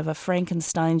imitation of a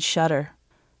Frankenstein shudder.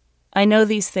 I know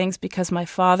these things because my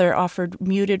father offered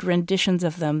muted renditions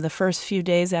of them the first few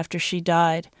days after she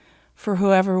died for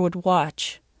whoever would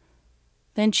watch.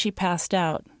 Then she passed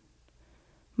out.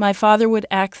 My father would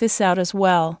act this out as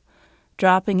well,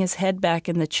 dropping his head back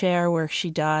in the chair where she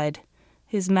died,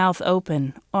 his mouth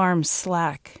open, arms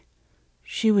slack.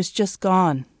 "She was just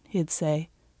gone," he'd say,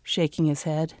 shaking his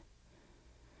head.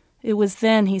 It was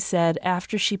then, he said,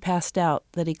 after she passed out,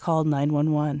 that he called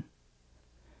 911.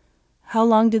 How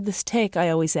long did this take, I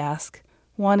always ask,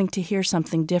 wanting to hear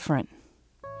something different.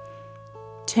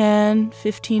 10,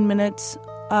 15 minutes,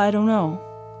 I don't know.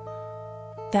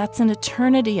 That's an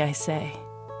eternity, I say.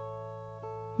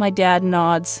 My dad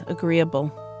nods,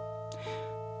 agreeable.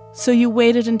 So you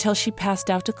waited until she passed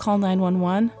out to call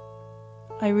 911?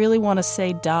 I really want to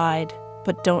say died,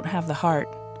 but don't have the heart.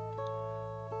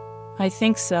 I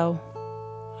think so.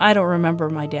 I don't remember,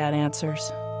 my dad answers.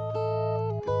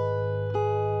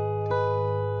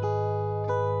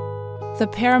 The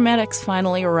paramedics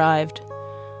finally arrived.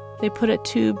 They put a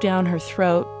tube down her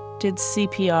throat, did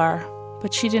CPR,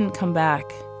 but she didn't come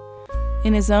back.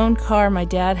 In his own car, my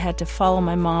dad had to follow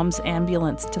my mom's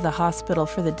ambulance to the hospital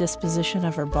for the disposition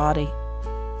of her body.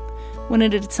 When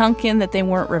it had sunk in that they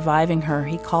weren't reviving her,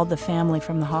 he called the family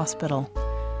from the hospital.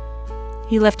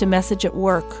 He left a message at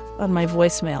work on my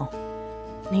voicemail.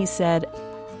 And he said,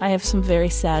 I have some very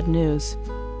sad news.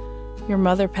 Your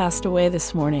mother passed away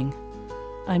this morning.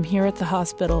 I'm here at the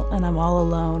hospital and I'm all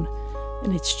alone,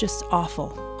 and it's just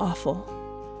awful, awful.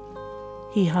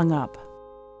 He hung up.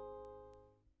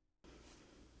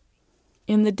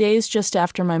 In the days just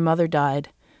after my mother died,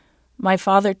 my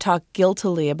father talked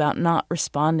guiltily about not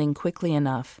responding quickly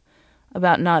enough,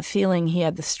 about not feeling he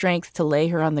had the strength to lay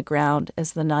her on the ground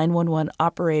as the 911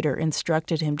 operator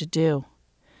instructed him to do.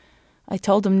 I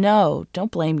told him, no,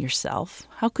 don't blame yourself.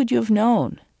 How could you have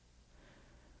known?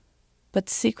 But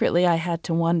secretly I had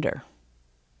to wonder.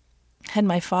 Had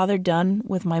my father done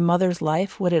with my mother's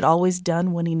life what he'd always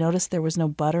done when he noticed there was no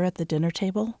butter at the dinner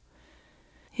table?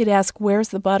 He'd ask, "Where's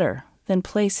the butter?" then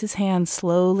place his hand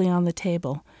slowly on the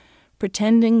table,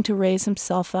 pretending to raise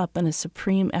himself up in a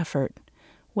supreme effort,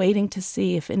 waiting to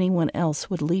see if anyone else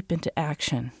would leap into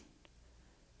action.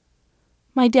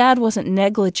 My dad wasn't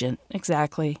negligent,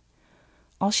 exactly.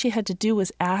 All she had to do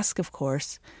was ask, of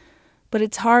course. But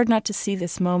it's hard not to see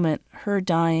this moment, her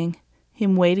dying,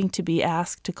 him waiting to be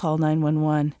asked to call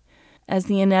 911, as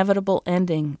the inevitable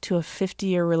ending to a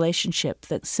 50-year relationship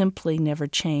that simply never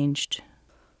changed.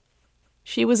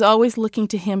 She was always looking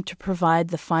to him to provide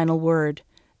the final word,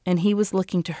 and he was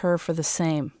looking to her for the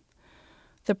same.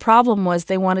 The problem was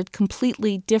they wanted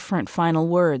completely different final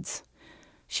words.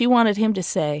 She wanted him to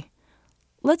say,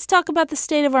 "Let's talk about the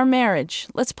state of our marriage.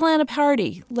 Let's plan a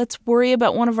party. Let's worry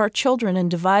about one of our children and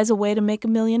devise a way to make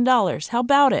 $1 million. How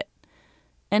about it?"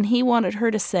 And he wanted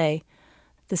her to say,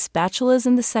 "The spatula's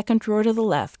in the second drawer to the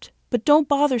left. But don't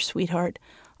bother, sweetheart.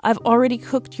 I've already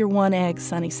cooked your one egg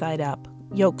sunny side up.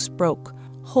 Yolks broke.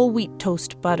 Whole wheat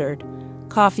toast buttered.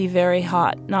 Coffee very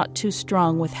hot, not too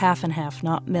strong, with half and half,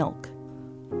 not milk."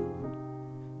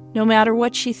 No matter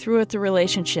what she threw at the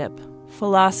relationship,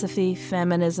 philosophy,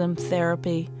 feminism,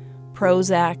 therapy,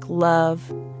 Prozac, love,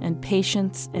 and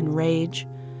patience and rage,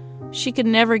 she could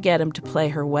never get him to play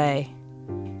her way.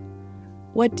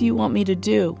 "What do you want me to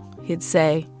do?" he'd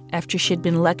say, after she'd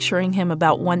been lecturing him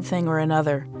about one thing or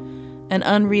another, an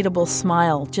unreadable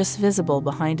smile just visible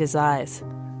behind his eyes.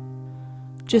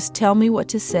 "Just tell me what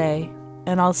to say,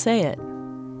 and I'll say it."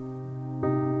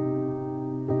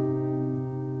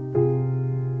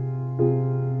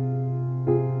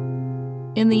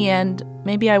 In the end,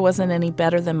 maybe I wasn't any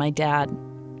better than my dad.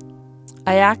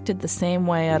 I acted the same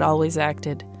way I'd always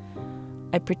acted.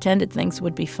 I pretended things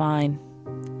would be fine.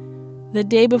 The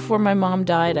day before my mom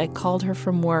died, I called her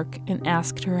from work and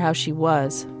asked her how she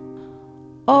was.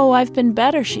 "Oh, I've been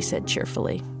better," she said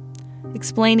cheerfully,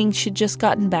 explaining she'd just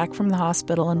gotten back from the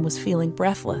hospital and was feeling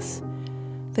breathless.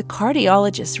 "The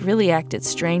cardiologist really acted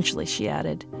strangely," she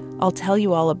added. "I'll tell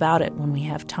you all about it when we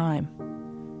have time."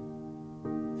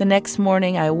 The next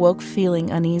morning, I awoke feeling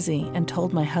uneasy and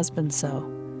told my husband so.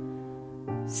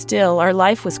 Still, our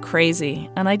life was crazy,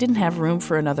 and I didn't have room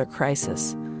for another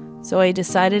crisis, so I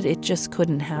decided it just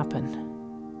couldn't happen.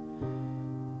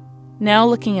 Now,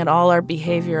 looking at all our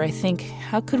behavior, I think,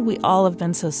 how could we all have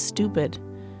been so stupid?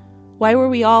 Why were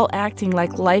we all acting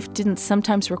like life didn't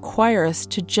sometimes require us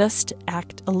to just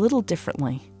act a little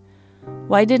differently?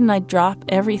 Why didn't I drop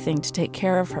everything to take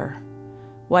care of her?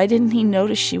 Why didn't he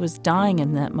notice she was dying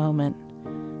in that moment,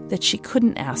 that she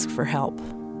couldn't ask for help?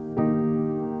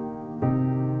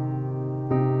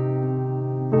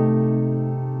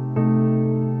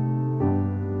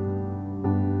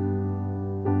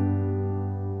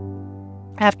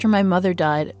 After my mother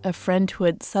died, a friend who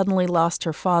had suddenly lost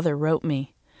her father wrote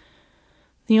me.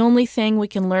 "The only thing we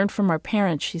can learn from our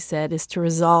parents," she said, "is to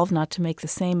resolve not to make the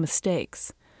same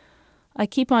mistakes. I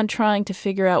keep on trying to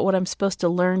figure out what I'm supposed to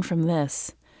learn from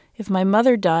this. If my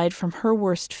mother died from her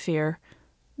worst fear,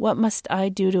 what must I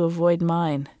do to avoid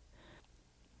mine?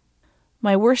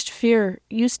 My worst fear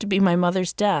used to be my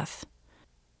mother's death.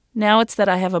 Now it's that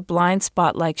I have a blind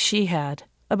spot like she had,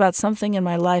 about something in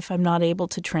my life I'm not able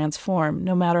to transform,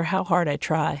 no matter how hard I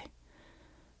try."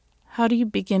 How do you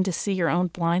begin to see your own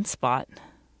blind spot?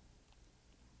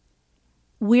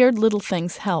 Weird little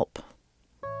things help.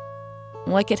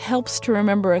 Like it helps to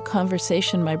remember a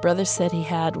conversation my brother said he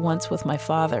had once with my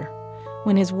father,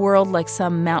 when his world, like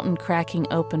some mountain cracking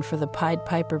open for the Pied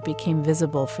Piper, became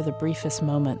visible for the briefest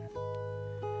moment.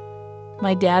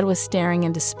 My dad was staring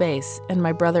into space, and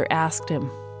my brother asked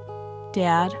him,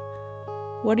 "Dad,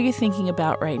 what are you thinking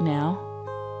about right now?"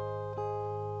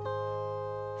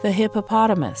 "The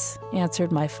hippopotamus,"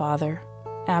 answered my father,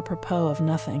 apropos of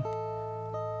nothing.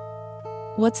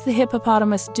 "What's the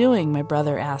hippopotamus doing?" my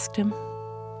brother asked him.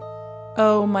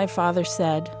 "Oh," my father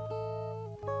said,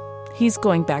 "he's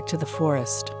going back to the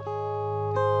forest."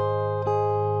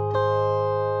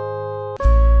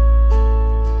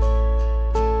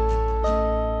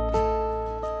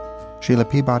 Sheila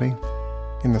Peabody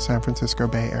in the San Francisco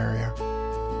Bay Area.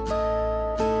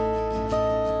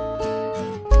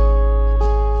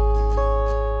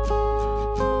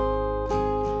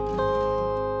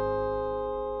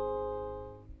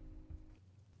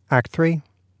 Act 3.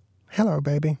 Hello,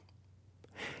 baby.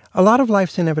 A lot of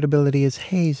life's inevitability is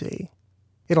hazy.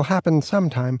 It'll happen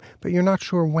sometime, but you're not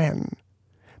sure when.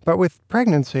 But with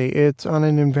pregnancy, it's on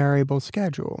an invariable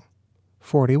schedule.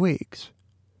 40 weeks.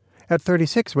 At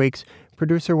 36 weeks,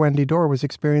 producer Wendy Dorr was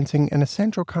experiencing an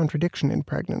essential contradiction in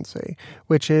pregnancy,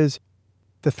 which is,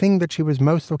 the thing that she was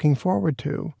most looking forward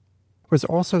to was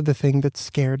also the thing that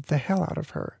scared the hell out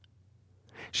of her.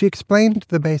 She explained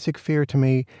the basic fear to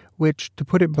me, which, to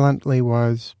put it bluntly,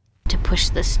 was to push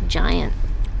this giant,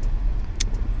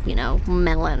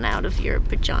 melon out of your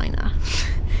vagina.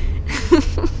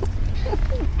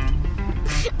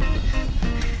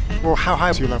 Well, how high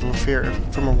is your level of fear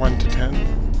from a 1 to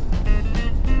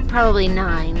 10? Probably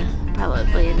 9.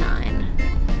 Probably a 9.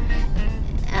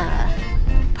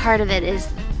 Part of it is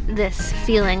this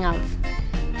feeling of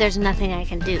there's nothing I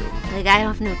can do. Like, I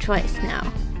have no choice now.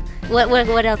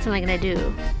 What else am I going to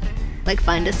do? Like,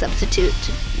 find a substitute,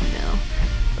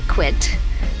 or quit,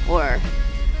 or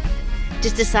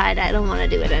just decide I don't want to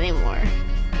do it anymore.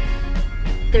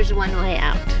 There's one way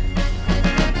out.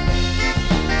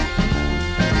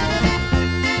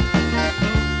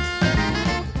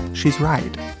 She's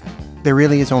right. There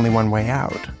really is only one way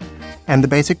out. And the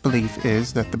basic belief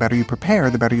is that the better you prepare,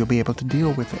 the better you'll be able to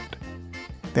deal with it.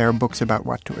 There are books about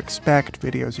what to expect,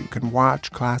 videos you can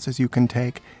watch, classes you can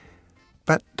take.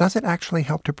 But does it actually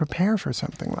help to prepare for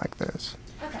something like this?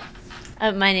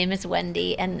 My name is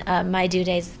Wendy, and my due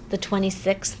date is the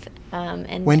 26th.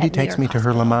 And Wendy takes me to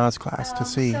her Lamaze class to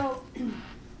see.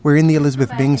 We're in the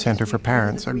Elizabeth Bing Center for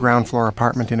Parents, a ground-floor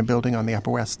apartment in a building on the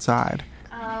Upper West Side.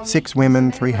 6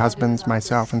 women, 3 husbands,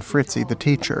 myself, and Fritzy, the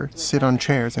teacher, sit on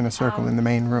chairs in a circle in the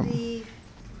main room.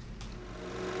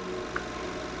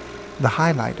 The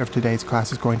highlight of today's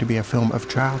class is going to be a film of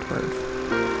childbirth.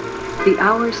 The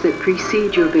hours that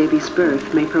precede your baby's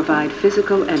birth may provide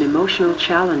physical and emotional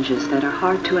challenges that are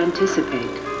hard to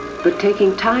anticipate, but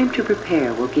taking time to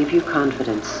prepare will give you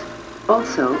confidence.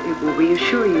 Also, it will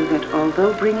reassure you that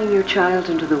although bringing your child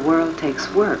into the world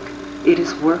takes work, it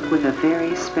is work with a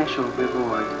very special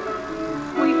reward.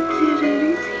 We did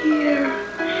it, he's here.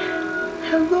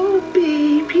 Hello,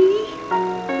 baby.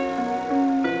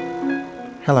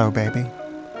 Hello, baby.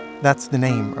 That's the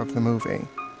name of the movie.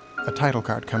 A title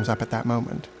card comes up at that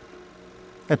moment.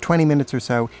 At 20 minutes or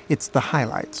so, it's the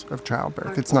highlights of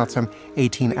childbirth. It's not some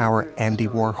 18-hour Andy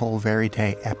Warhol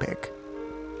verite epic.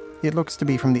 It looks to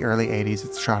be from the early 80s.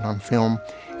 It's shot on film.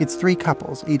 It's 3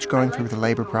 couples, each going through the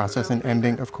labor process and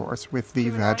ending, of course, with the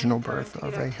vaginal birth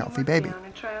of a healthy baby.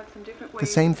 The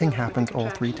same thing happens all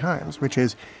 3 times, which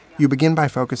is you begin by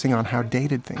focusing on how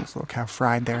dated things look, how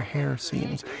fried their hair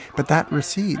seems, but that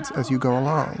recedes as you go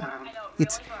along.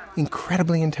 It's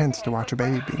incredibly intense to watch a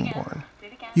baby being born.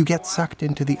 You get sucked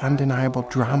into the undeniable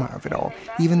drama of it all,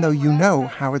 even though you know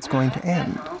how it's going to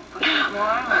end.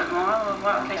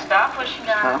 Okay, stop pushing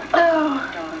down.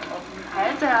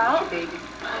 Heads out. The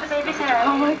baby's head.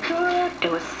 Oh my God.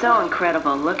 It was so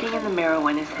incredible looking in the mirror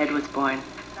when his head was born.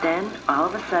 Then, all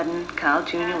of a sudden, Carl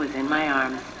Jr. was in my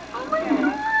arms.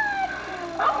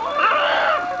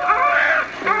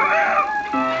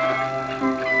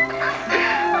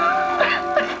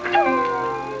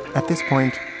 At this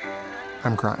point,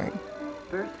 I'm crying.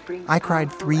 I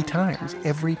cried 3 times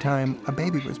every time a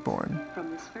baby was born.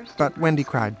 But Wendy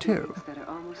cried too.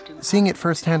 Seeing it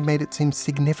firsthand made it seem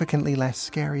significantly less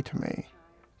scary to me.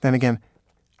 Then again,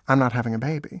 I'm not having a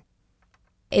baby.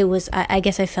 It was, I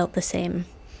guess I felt the same.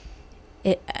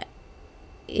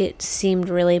 It seemed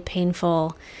really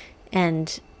painful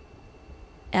and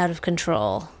out of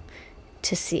control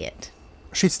to see it.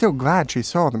 She's still glad she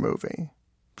saw the movie.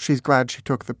 She's glad she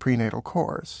took the prenatal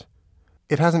course.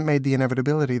 It hasn't made the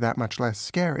inevitability that much less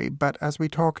scary, but as we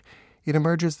talk, it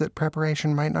emerges that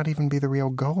preparation might not even be the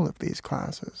real goal of these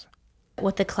classes.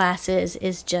 What the class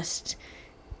is just,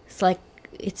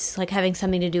 it's like having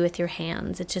something to do with your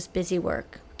hands. It's just busy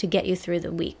work to get you through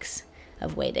the weeks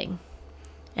of waiting.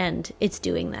 And it's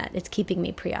doing that. It's keeping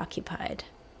me preoccupied.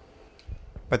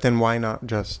 But then why not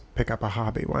just pick up a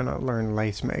hobby? Why not learn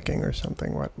lace making or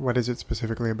something? What is it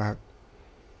specifically about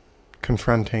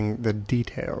confronting the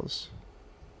details?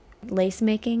 Lace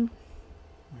making?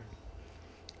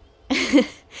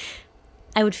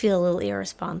 I would feel a little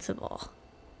irresponsible.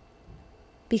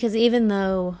 Because even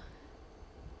though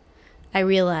I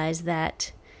realize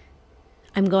that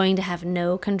I'm going to have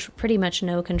pretty much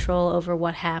no control over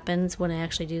what happens when I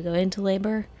actually do go into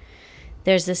labor,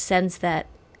 there's this sense that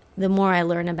the more I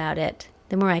learn about it,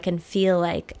 the more I can feel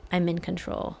like I'm in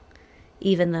control,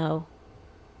 even though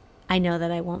I know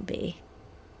that I won't be.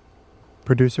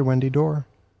 Producer Wendy Dorr.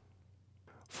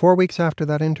 4 weeks after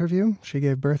that interview, she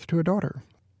gave birth to a daughter,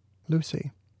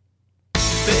 Lucy.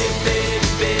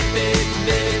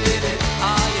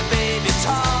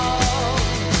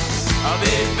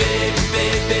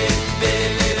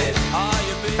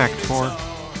 Act 4.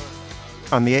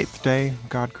 On the 8th day,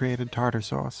 God created tartar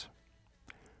sauce.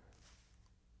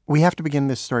 We have to begin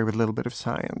this story with a little bit of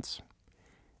science.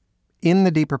 In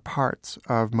the deeper parts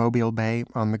of Mobile Bay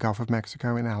on the Gulf of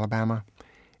Mexico in Alabama,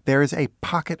 there is a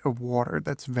pocket of water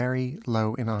that's very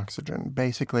low in oxygen.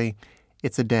 Basically,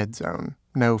 it's a dead zone.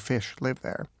 No fish live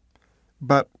there.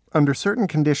 But under certain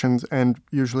conditions, and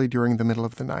usually during the middle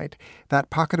of the night,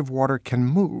 that pocket of water can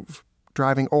move,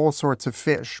 driving all sorts of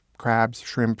fish, crabs,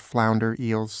 shrimp, flounder,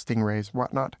 eels, stingrays,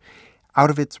 whatnot, out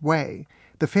of its way.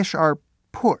 The fish are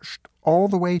pushed all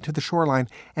the way to the shoreline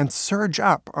and surge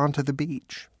up onto the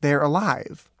beach. They're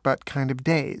alive, but kind of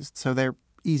dazed, so they're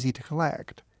easy to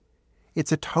collect.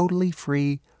 It's a totally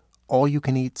free,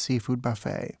 all-you-can-eat seafood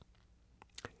buffet.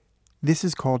 This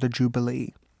is called a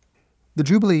jubilee. The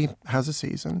jubilee has a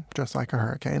season, just like a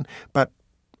hurricane, but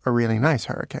a really nice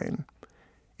hurricane.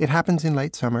 It happens in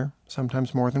late summer,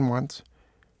 sometimes more than once.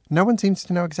 No one seems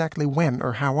to know exactly when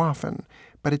or how often,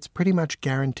 but it's pretty much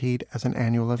guaranteed as an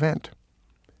annual event.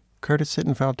 Curtis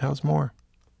Sittenfeld tells more.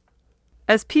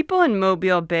 As people in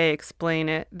Mobile Bay explain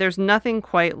it, there's nothing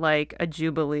quite like a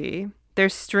jubilee. They're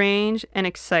strange and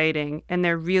exciting, and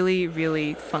they're really,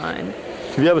 really fun.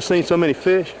 Have you ever seen so many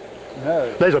fish?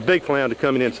 No. There's a big flounder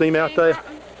coming in. See him out there?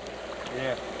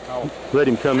 Yeah. Let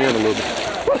him come in a little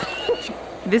bit.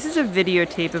 This is a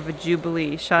videotape of a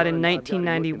jubilee shot in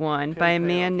 1991 by a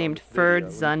man named Ferd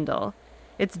Zundel.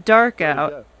 It's dark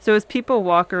out, so as people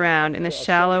walk around in the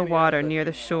shallow water near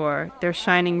the shore, they're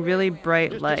shining really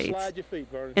bright lights.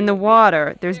 In the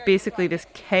water, there's basically this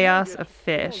chaos of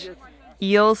fish.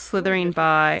 Eels slithering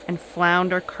by, and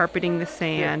flounder carpeting the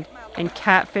sand, and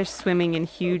catfish swimming in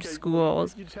huge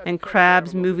schools, and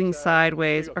crabs moving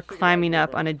sideways or climbing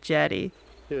up on a jetty.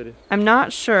 I'm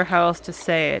not sure how else to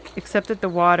say it, except that the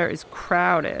water is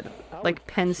crowded, like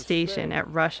Penn Station at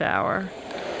rush hour.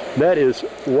 That is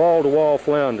wall-to-wall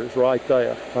flounders right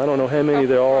there. I don't know how many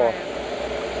there are.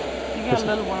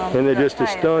 And they're just as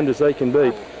stunned as they can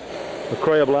be. A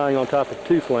crab lying on top of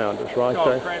two flounders right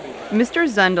there. Mr.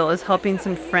 Zundel is helping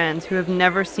some friends who have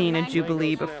never seen a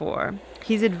jubilee before.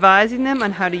 He's advising them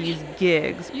on how to use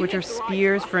gigs, which are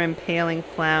spears for impaling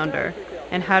flounder,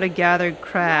 and how to gather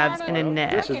crabs in a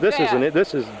net.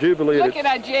 This is jubilee at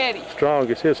its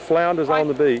strongest. Here's flounders on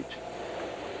the beach.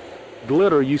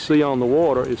 Glitter you see on the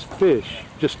water is fish,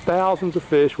 just thousands of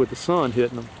fish with the sun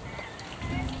hitting them.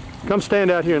 Come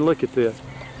stand out here and look at this.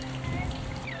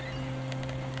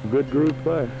 Good group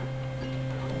there.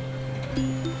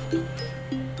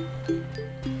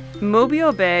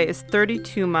 Mobile Bay is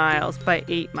 32 miles by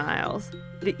 8 miles.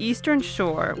 The eastern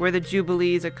shore, where the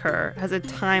jubilees occur, has a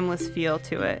timeless feel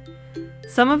to it.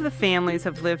 Some of the families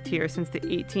have lived here since the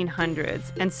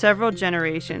 1800s, and several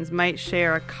generations might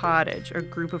share a cottage or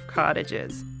group of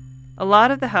cottages. A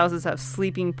lot of the houses have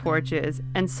sleeping porches,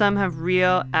 and some have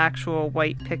real, actual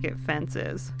white picket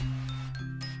fences.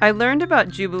 I learned about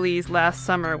jubilees last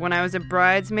summer when I was a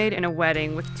bridesmaid in a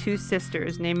wedding with two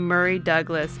sisters named Murray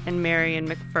Douglas and Marion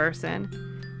McPherson.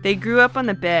 They grew up on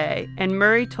the bay, and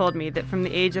Murray told me that from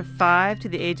the age of 5 to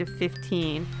the age of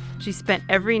 15, she spent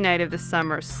every night of the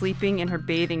summer sleeping in her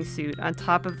bathing suit on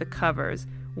top of the covers,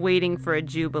 waiting for a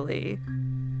jubilee.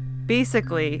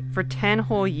 Basically, for 10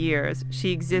 whole years,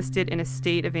 she existed in a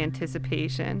state of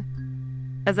anticipation.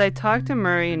 As I talked to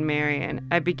Murray and Marion,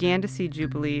 I began to see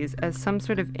jubilees as some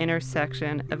sort of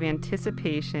intersection of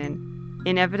anticipation,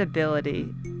 inevitability,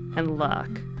 and luck.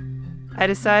 I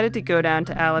decided to go down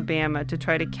to Alabama to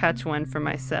try to catch one for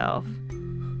myself.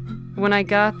 When I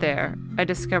got there, I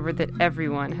discovered that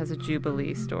everyone has a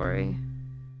jubilee story.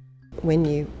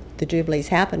 When the jubilees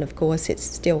happen, of course, it's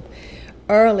still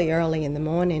early in the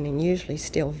morning and usually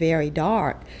still very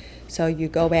dark. So you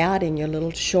go out in your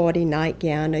little shorty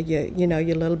nightgown or your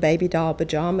little baby doll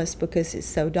pajamas because it's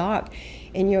so dark,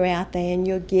 and you're out there and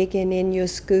you're gigging and you're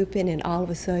scooping, and all of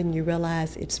a sudden you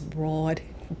realize it's broad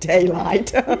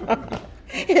daylight.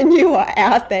 And you are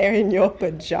out there in your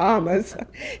pajamas,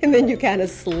 and then you kind of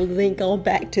slink on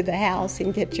back to the house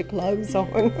and get your clothes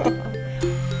on.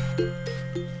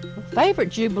 Favorite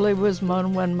jubilee was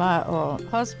when my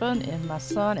husband and my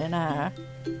son and I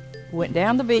went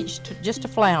down the beach just to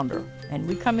flounder, and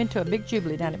we come into a big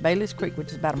jubilee down at Bailey's Creek,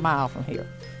 which is about a mile from here.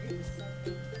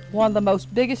 One of the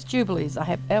most biggest jubilees I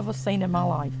have ever seen in my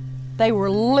life. They were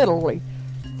literally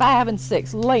 5 and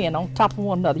 6 laying on top of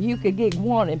one another. You could gig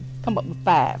one and come up with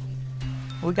 5.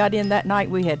 We got in that night,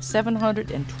 we had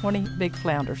 720 big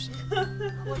flounders.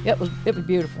 It was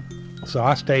beautiful. So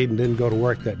I stayed and didn't go to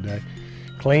work that day.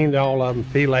 Cleaned all of them,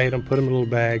 filleted them, put them in little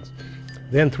bags.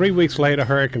 Then 3 weeks later,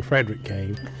 Hurricane Frederick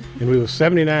came, and we were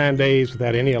 79 days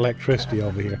without any electricity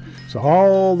over here. So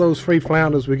all those free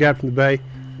flounders we got from the bay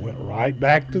went right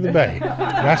back to the bay.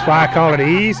 That's why I call it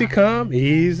easy come,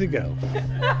 easy go.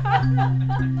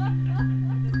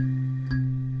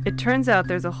 It turns out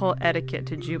there's a whole etiquette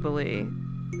to Jubilee.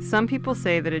 Some people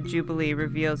say that a Jubilee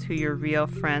reveals who your real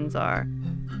friends are.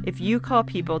 If you call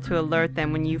people to alert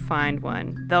them when you find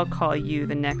one, they'll call you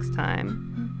the next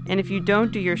time. And if you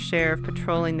don't do your share of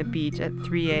patrolling the beach at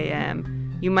 3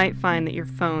 a.m., you might find that your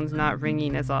phone's not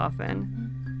ringing as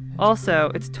often.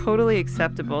 Also, it's totally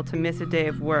acceptable to miss a day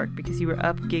of work because you were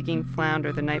up gigging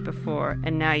flounder the night before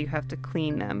and now you have to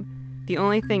clean them. The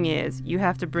only thing is, you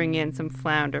have to bring in some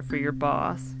flounder for your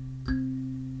boss.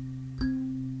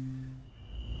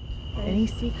 Any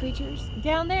sea creatures?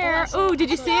 Down there. Oh, did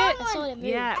you see it?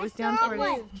 Yeah, it was down towards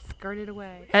us. Skirted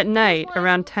away. At night,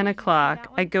 around 10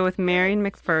 o'clock, I go with Marion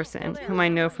McPherson, whom I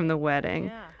know from the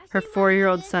wedding, her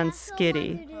 4-year-old son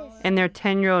Skitty, and their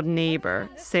 10-year-old neighbor,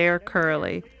 Sarah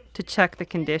Curley, to check the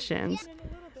conditions.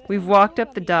 We've walked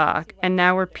up the dock, and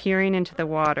now we're peering into the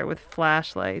water with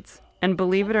flashlights. And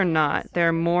believe it or not, there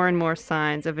are more and more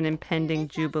signs of an impending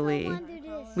Jubilee.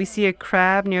 We see a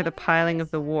crab near the piling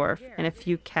of the wharf and a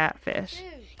few catfish.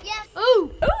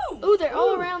 Ooh! Ooh, they're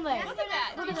all around there.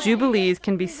 Jubilees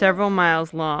can be several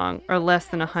miles long or less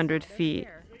than 100 feet.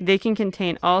 They can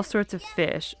contain all sorts of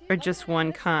fish or just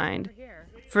one kind.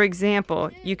 For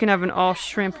example, you can have an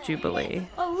all-shrimp Jubilee.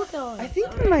 Oh, look at I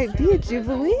think there might be a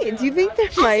Jubilee. Do you think there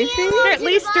might be? There are at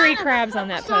least 3 crabs on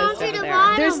that post over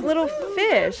there. There's little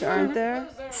fish, aren't there?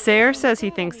 Sayre says he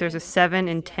thinks there's a 7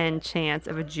 in 10 chance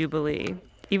of a Jubilee.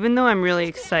 Even though I'm really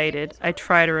excited, I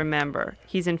try to remember.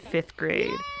 He's in 5th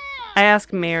grade. I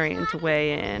ask Marion to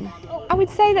weigh in. I would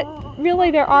say that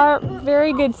really there are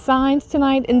very good signs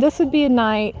tonight, and this would be a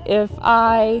night if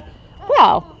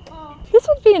this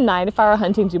would be a night if I were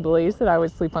hunting Jubilees that I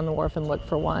would sleep on the wharf and look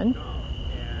for one.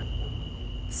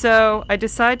 So I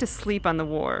decide to sleep on the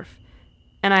wharf,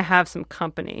 and I have some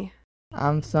company.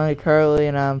 I'm Sonny Curley,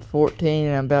 and I'm 14,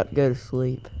 and I'm about to go to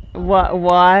sleep.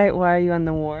 Why are you on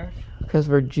the wharf? Because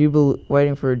we're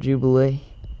waiting for a Jubilee.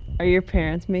 Are your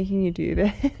parents making you do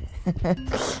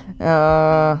this?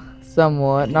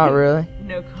 Somewhat, not really.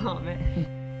 No comment.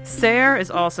 Sayre is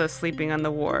also sleeping on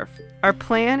the wharf. Our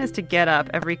plan is to get up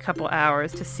every couple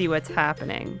hours to see what's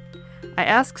happening. I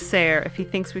ask Sayre if he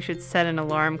thinks we should set an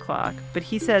alarm clock, but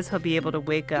he says he'll be able to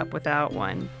wake up without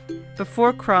one.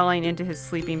 Before crawling into his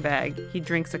sleeping bag, he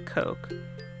drinks a Coke.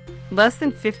 Less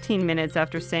than 15 minutes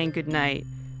after saying goodnight,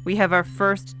 we have our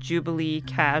first Jubilee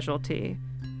casualty.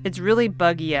 It's really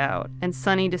buggy out, and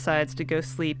Sonny decides to go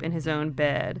sleep in his own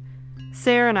bed.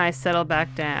 Sayre and I settle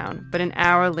back down, but an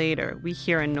hour later, we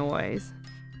hear a noise.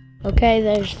 Okay,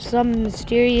 there's some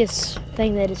mysterious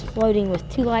thing that is floating with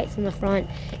 2 lights in the front,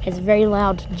 has a very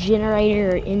loud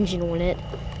generator or engine on it,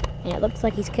 and it looks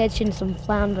like he's catching some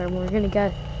flounder, and we're gonna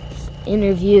go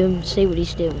interview him, see what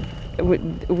he's doing.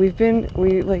 We've been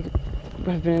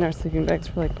in our sleeping bags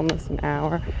for like almost an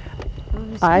hour.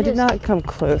 I did not come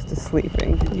close to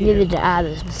sleeping. Neither did I.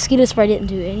 The mosquito spray didn't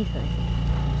do anything.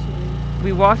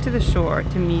 We walk to the shore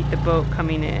to meet the boat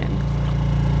coming in.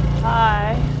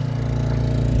 Hi.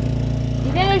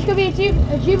 You think there's going to be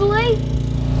a Jubilee?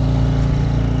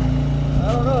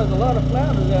 I don't know. There's a lot of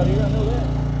flounders out here. I know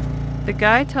that. The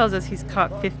guy tells us he's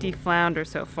caught 50 flounder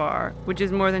so far, which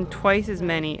is more than twice as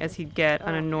many as he'd get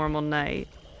on a normal night.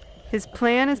 His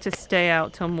plan is to stay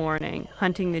out till morning,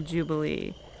 hunting the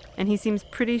Jubilee, and he seems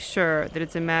pretty sure that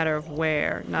it's a matter of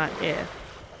where, not if.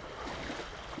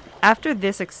 After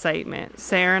this excitement,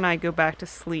 Sayre and I go back to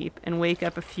sleep and wake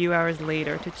up a few hours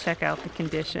later to check out the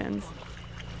conditions.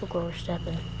 Look where we're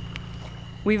stepping.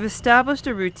 We've established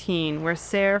a routine where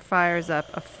Sayre fires up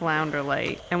a flounder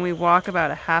light and we walk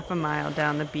about a half a mile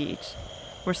down the beach.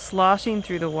 We're sloshing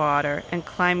through the water and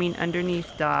climbing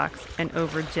underneath docks and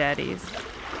over jetties.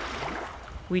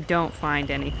 We don't find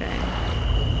anything.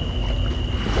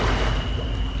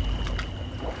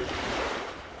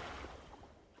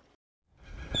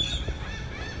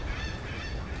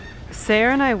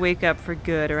 Sayre and I wake up for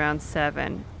good around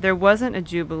 7. There wasn't a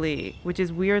Jubilee, which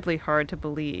is weirdly hard to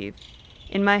believe.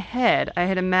 In my head, I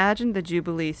had imagined the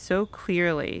Jubilee so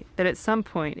clearly that at some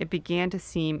point it began to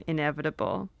seem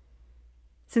inevitable.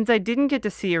 Since I didn't get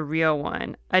to see a real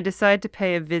one, I decided to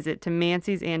pay a visit to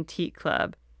Mancy's Antique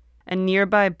Club, a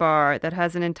nearby bar that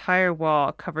has an entire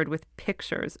wall covered with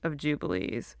pictures of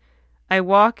Jubilees. I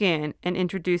walk in and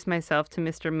introduce myself to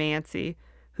Mr. Mancy,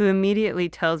 who immediately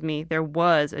tells me there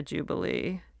was a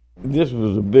Jubilee. This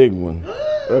was a big one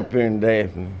up here in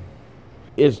Daphne.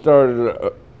 It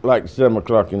started like 7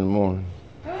 o'clock in the morning.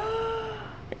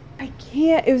 I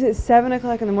can't. It was at 7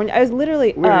 o'clock in the morning. I was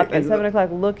literally up at 7 o'clock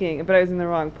looking, but I was in the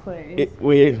wrong place.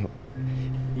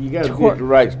 You got to be at the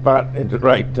right spot at the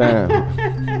right time.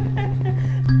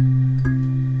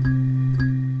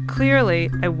 Clearly,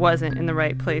 I wasn't in the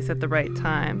right place at the right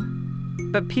time.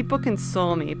 But people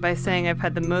console me by saying I've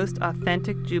had the most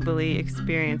authentic Jubilee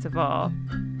experience of all,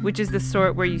 which is the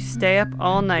sort where you stay up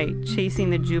all night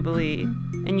chasing the Jubilee,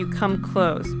 and you come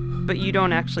close, but you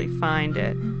don't actually find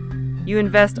it. You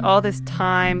invest all this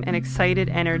time and excited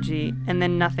energy, and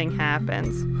then nothing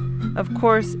happens. Of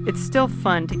course, it's still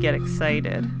fun to get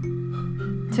excited.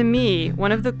 To me,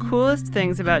 one of the coolest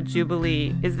things about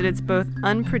Jubilee is that it's both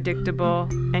unpredictable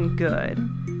and good.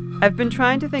 I've been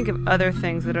trying to think of other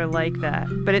things that are like that,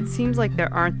 but it seems like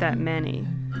there aren't that many.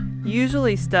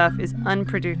 Usually stuff is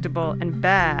unpredictable and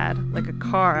bad, like a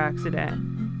car accident,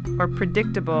 or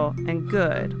predictable and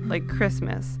good, like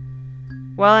Christmas.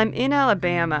 While I'm in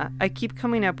Alabama, I keep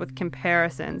coming up with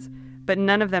comparisons, but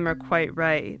none of them are quite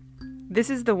right. This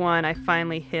is the one I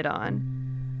finally hit on.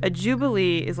 A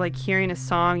Jubilee is like hearing a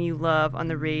song you love on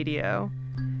the radio.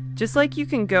 Just like you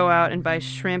can go out and buy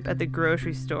shrimp at the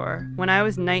grocery store, when I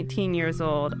was 19 years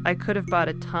old, I could have bought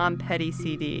a Tom Petty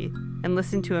CD and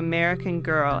listened to American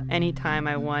Girl anytime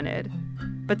I wanted.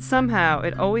 But somehow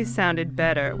it always sounded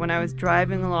better when I was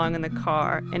driving along in the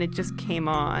car and it just came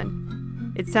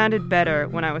on. It sounded better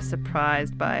when I was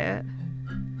surprised by it.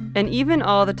 And even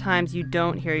all the times you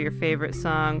don't hear your favorite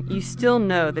song, you still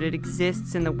know that it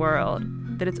exists in the world,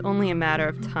 that it's only a matter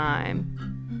of time.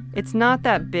 It's not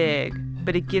that big,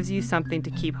 but it gives you something to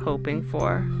keep hoping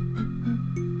for.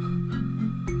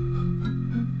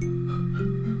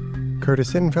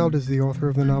 Curtis Sittenfeld is the author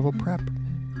of the novel Prep.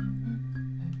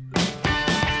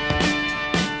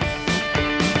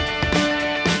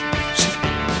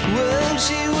 Well,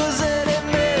 she was an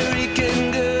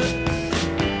American girl,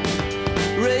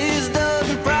 raised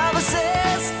on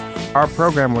promises. Our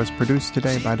program was produced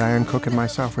today by Diane Cook and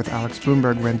myself with Alex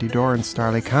Bloomberg, Wendy Dorr, and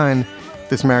Starley Kine.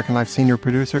 This American Life senior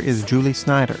producer is Julie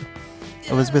Snyder.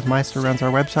 Elizabeth Meister runs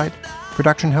our website.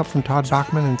 Production help from Todd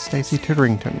Bachman and Stacey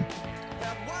Titterington.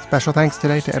 Special thanks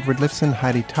today to Edward Lifson,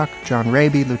 Heidi Tuck, John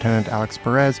Raby, Lieutenant Alex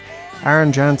Perez,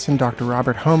 Aaron Jansen, Dr.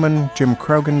 Robert Homan, Jim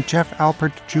Krogan, Jeff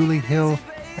Alpert, Julie Hill,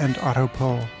 and Otto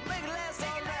Pohl.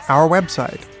 Our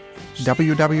website,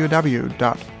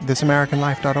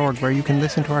 www.thisamericanlife.org, where you can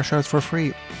listen to our shows for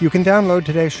free. You can download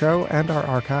today's show and our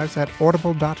archives at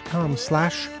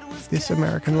audible.com/This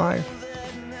American Life.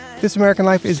 This American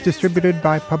Life is distributed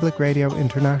by Public Radio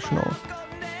International.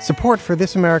 Support for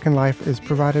This American Life is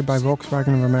provided by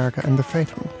Volkswagen of America and the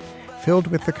Phaeton, filled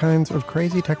with the kinds of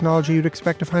crazy technology you'd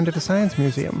expect to find at a science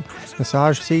museum.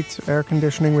 Massage seats, air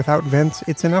conditioning without vents.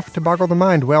 It's enough to boggle the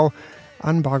mind. Well,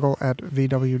 unboggle at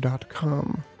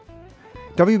VW.com.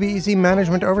 WBEZ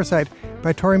Management Oversight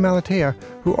by Tori Malatia,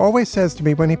 who always says to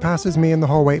me when he passes me in the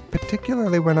hallway,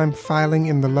 particularly when I'm filing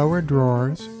in the lower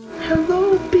drawers,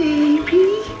 Hello,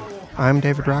 baby. I'm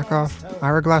David Rakoff.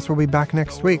 Ira Glass will be back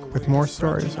next week with more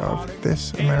stories of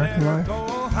This American Life.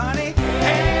 Honey,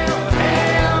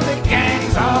 the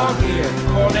gang's all here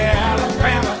for the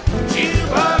Alabama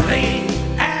Jubilee.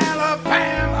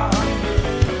 Alabama,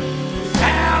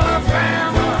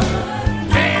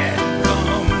 dead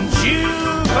come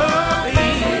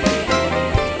Jubilee.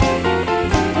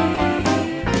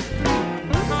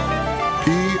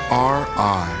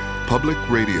 PRI, Public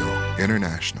Radio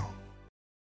International.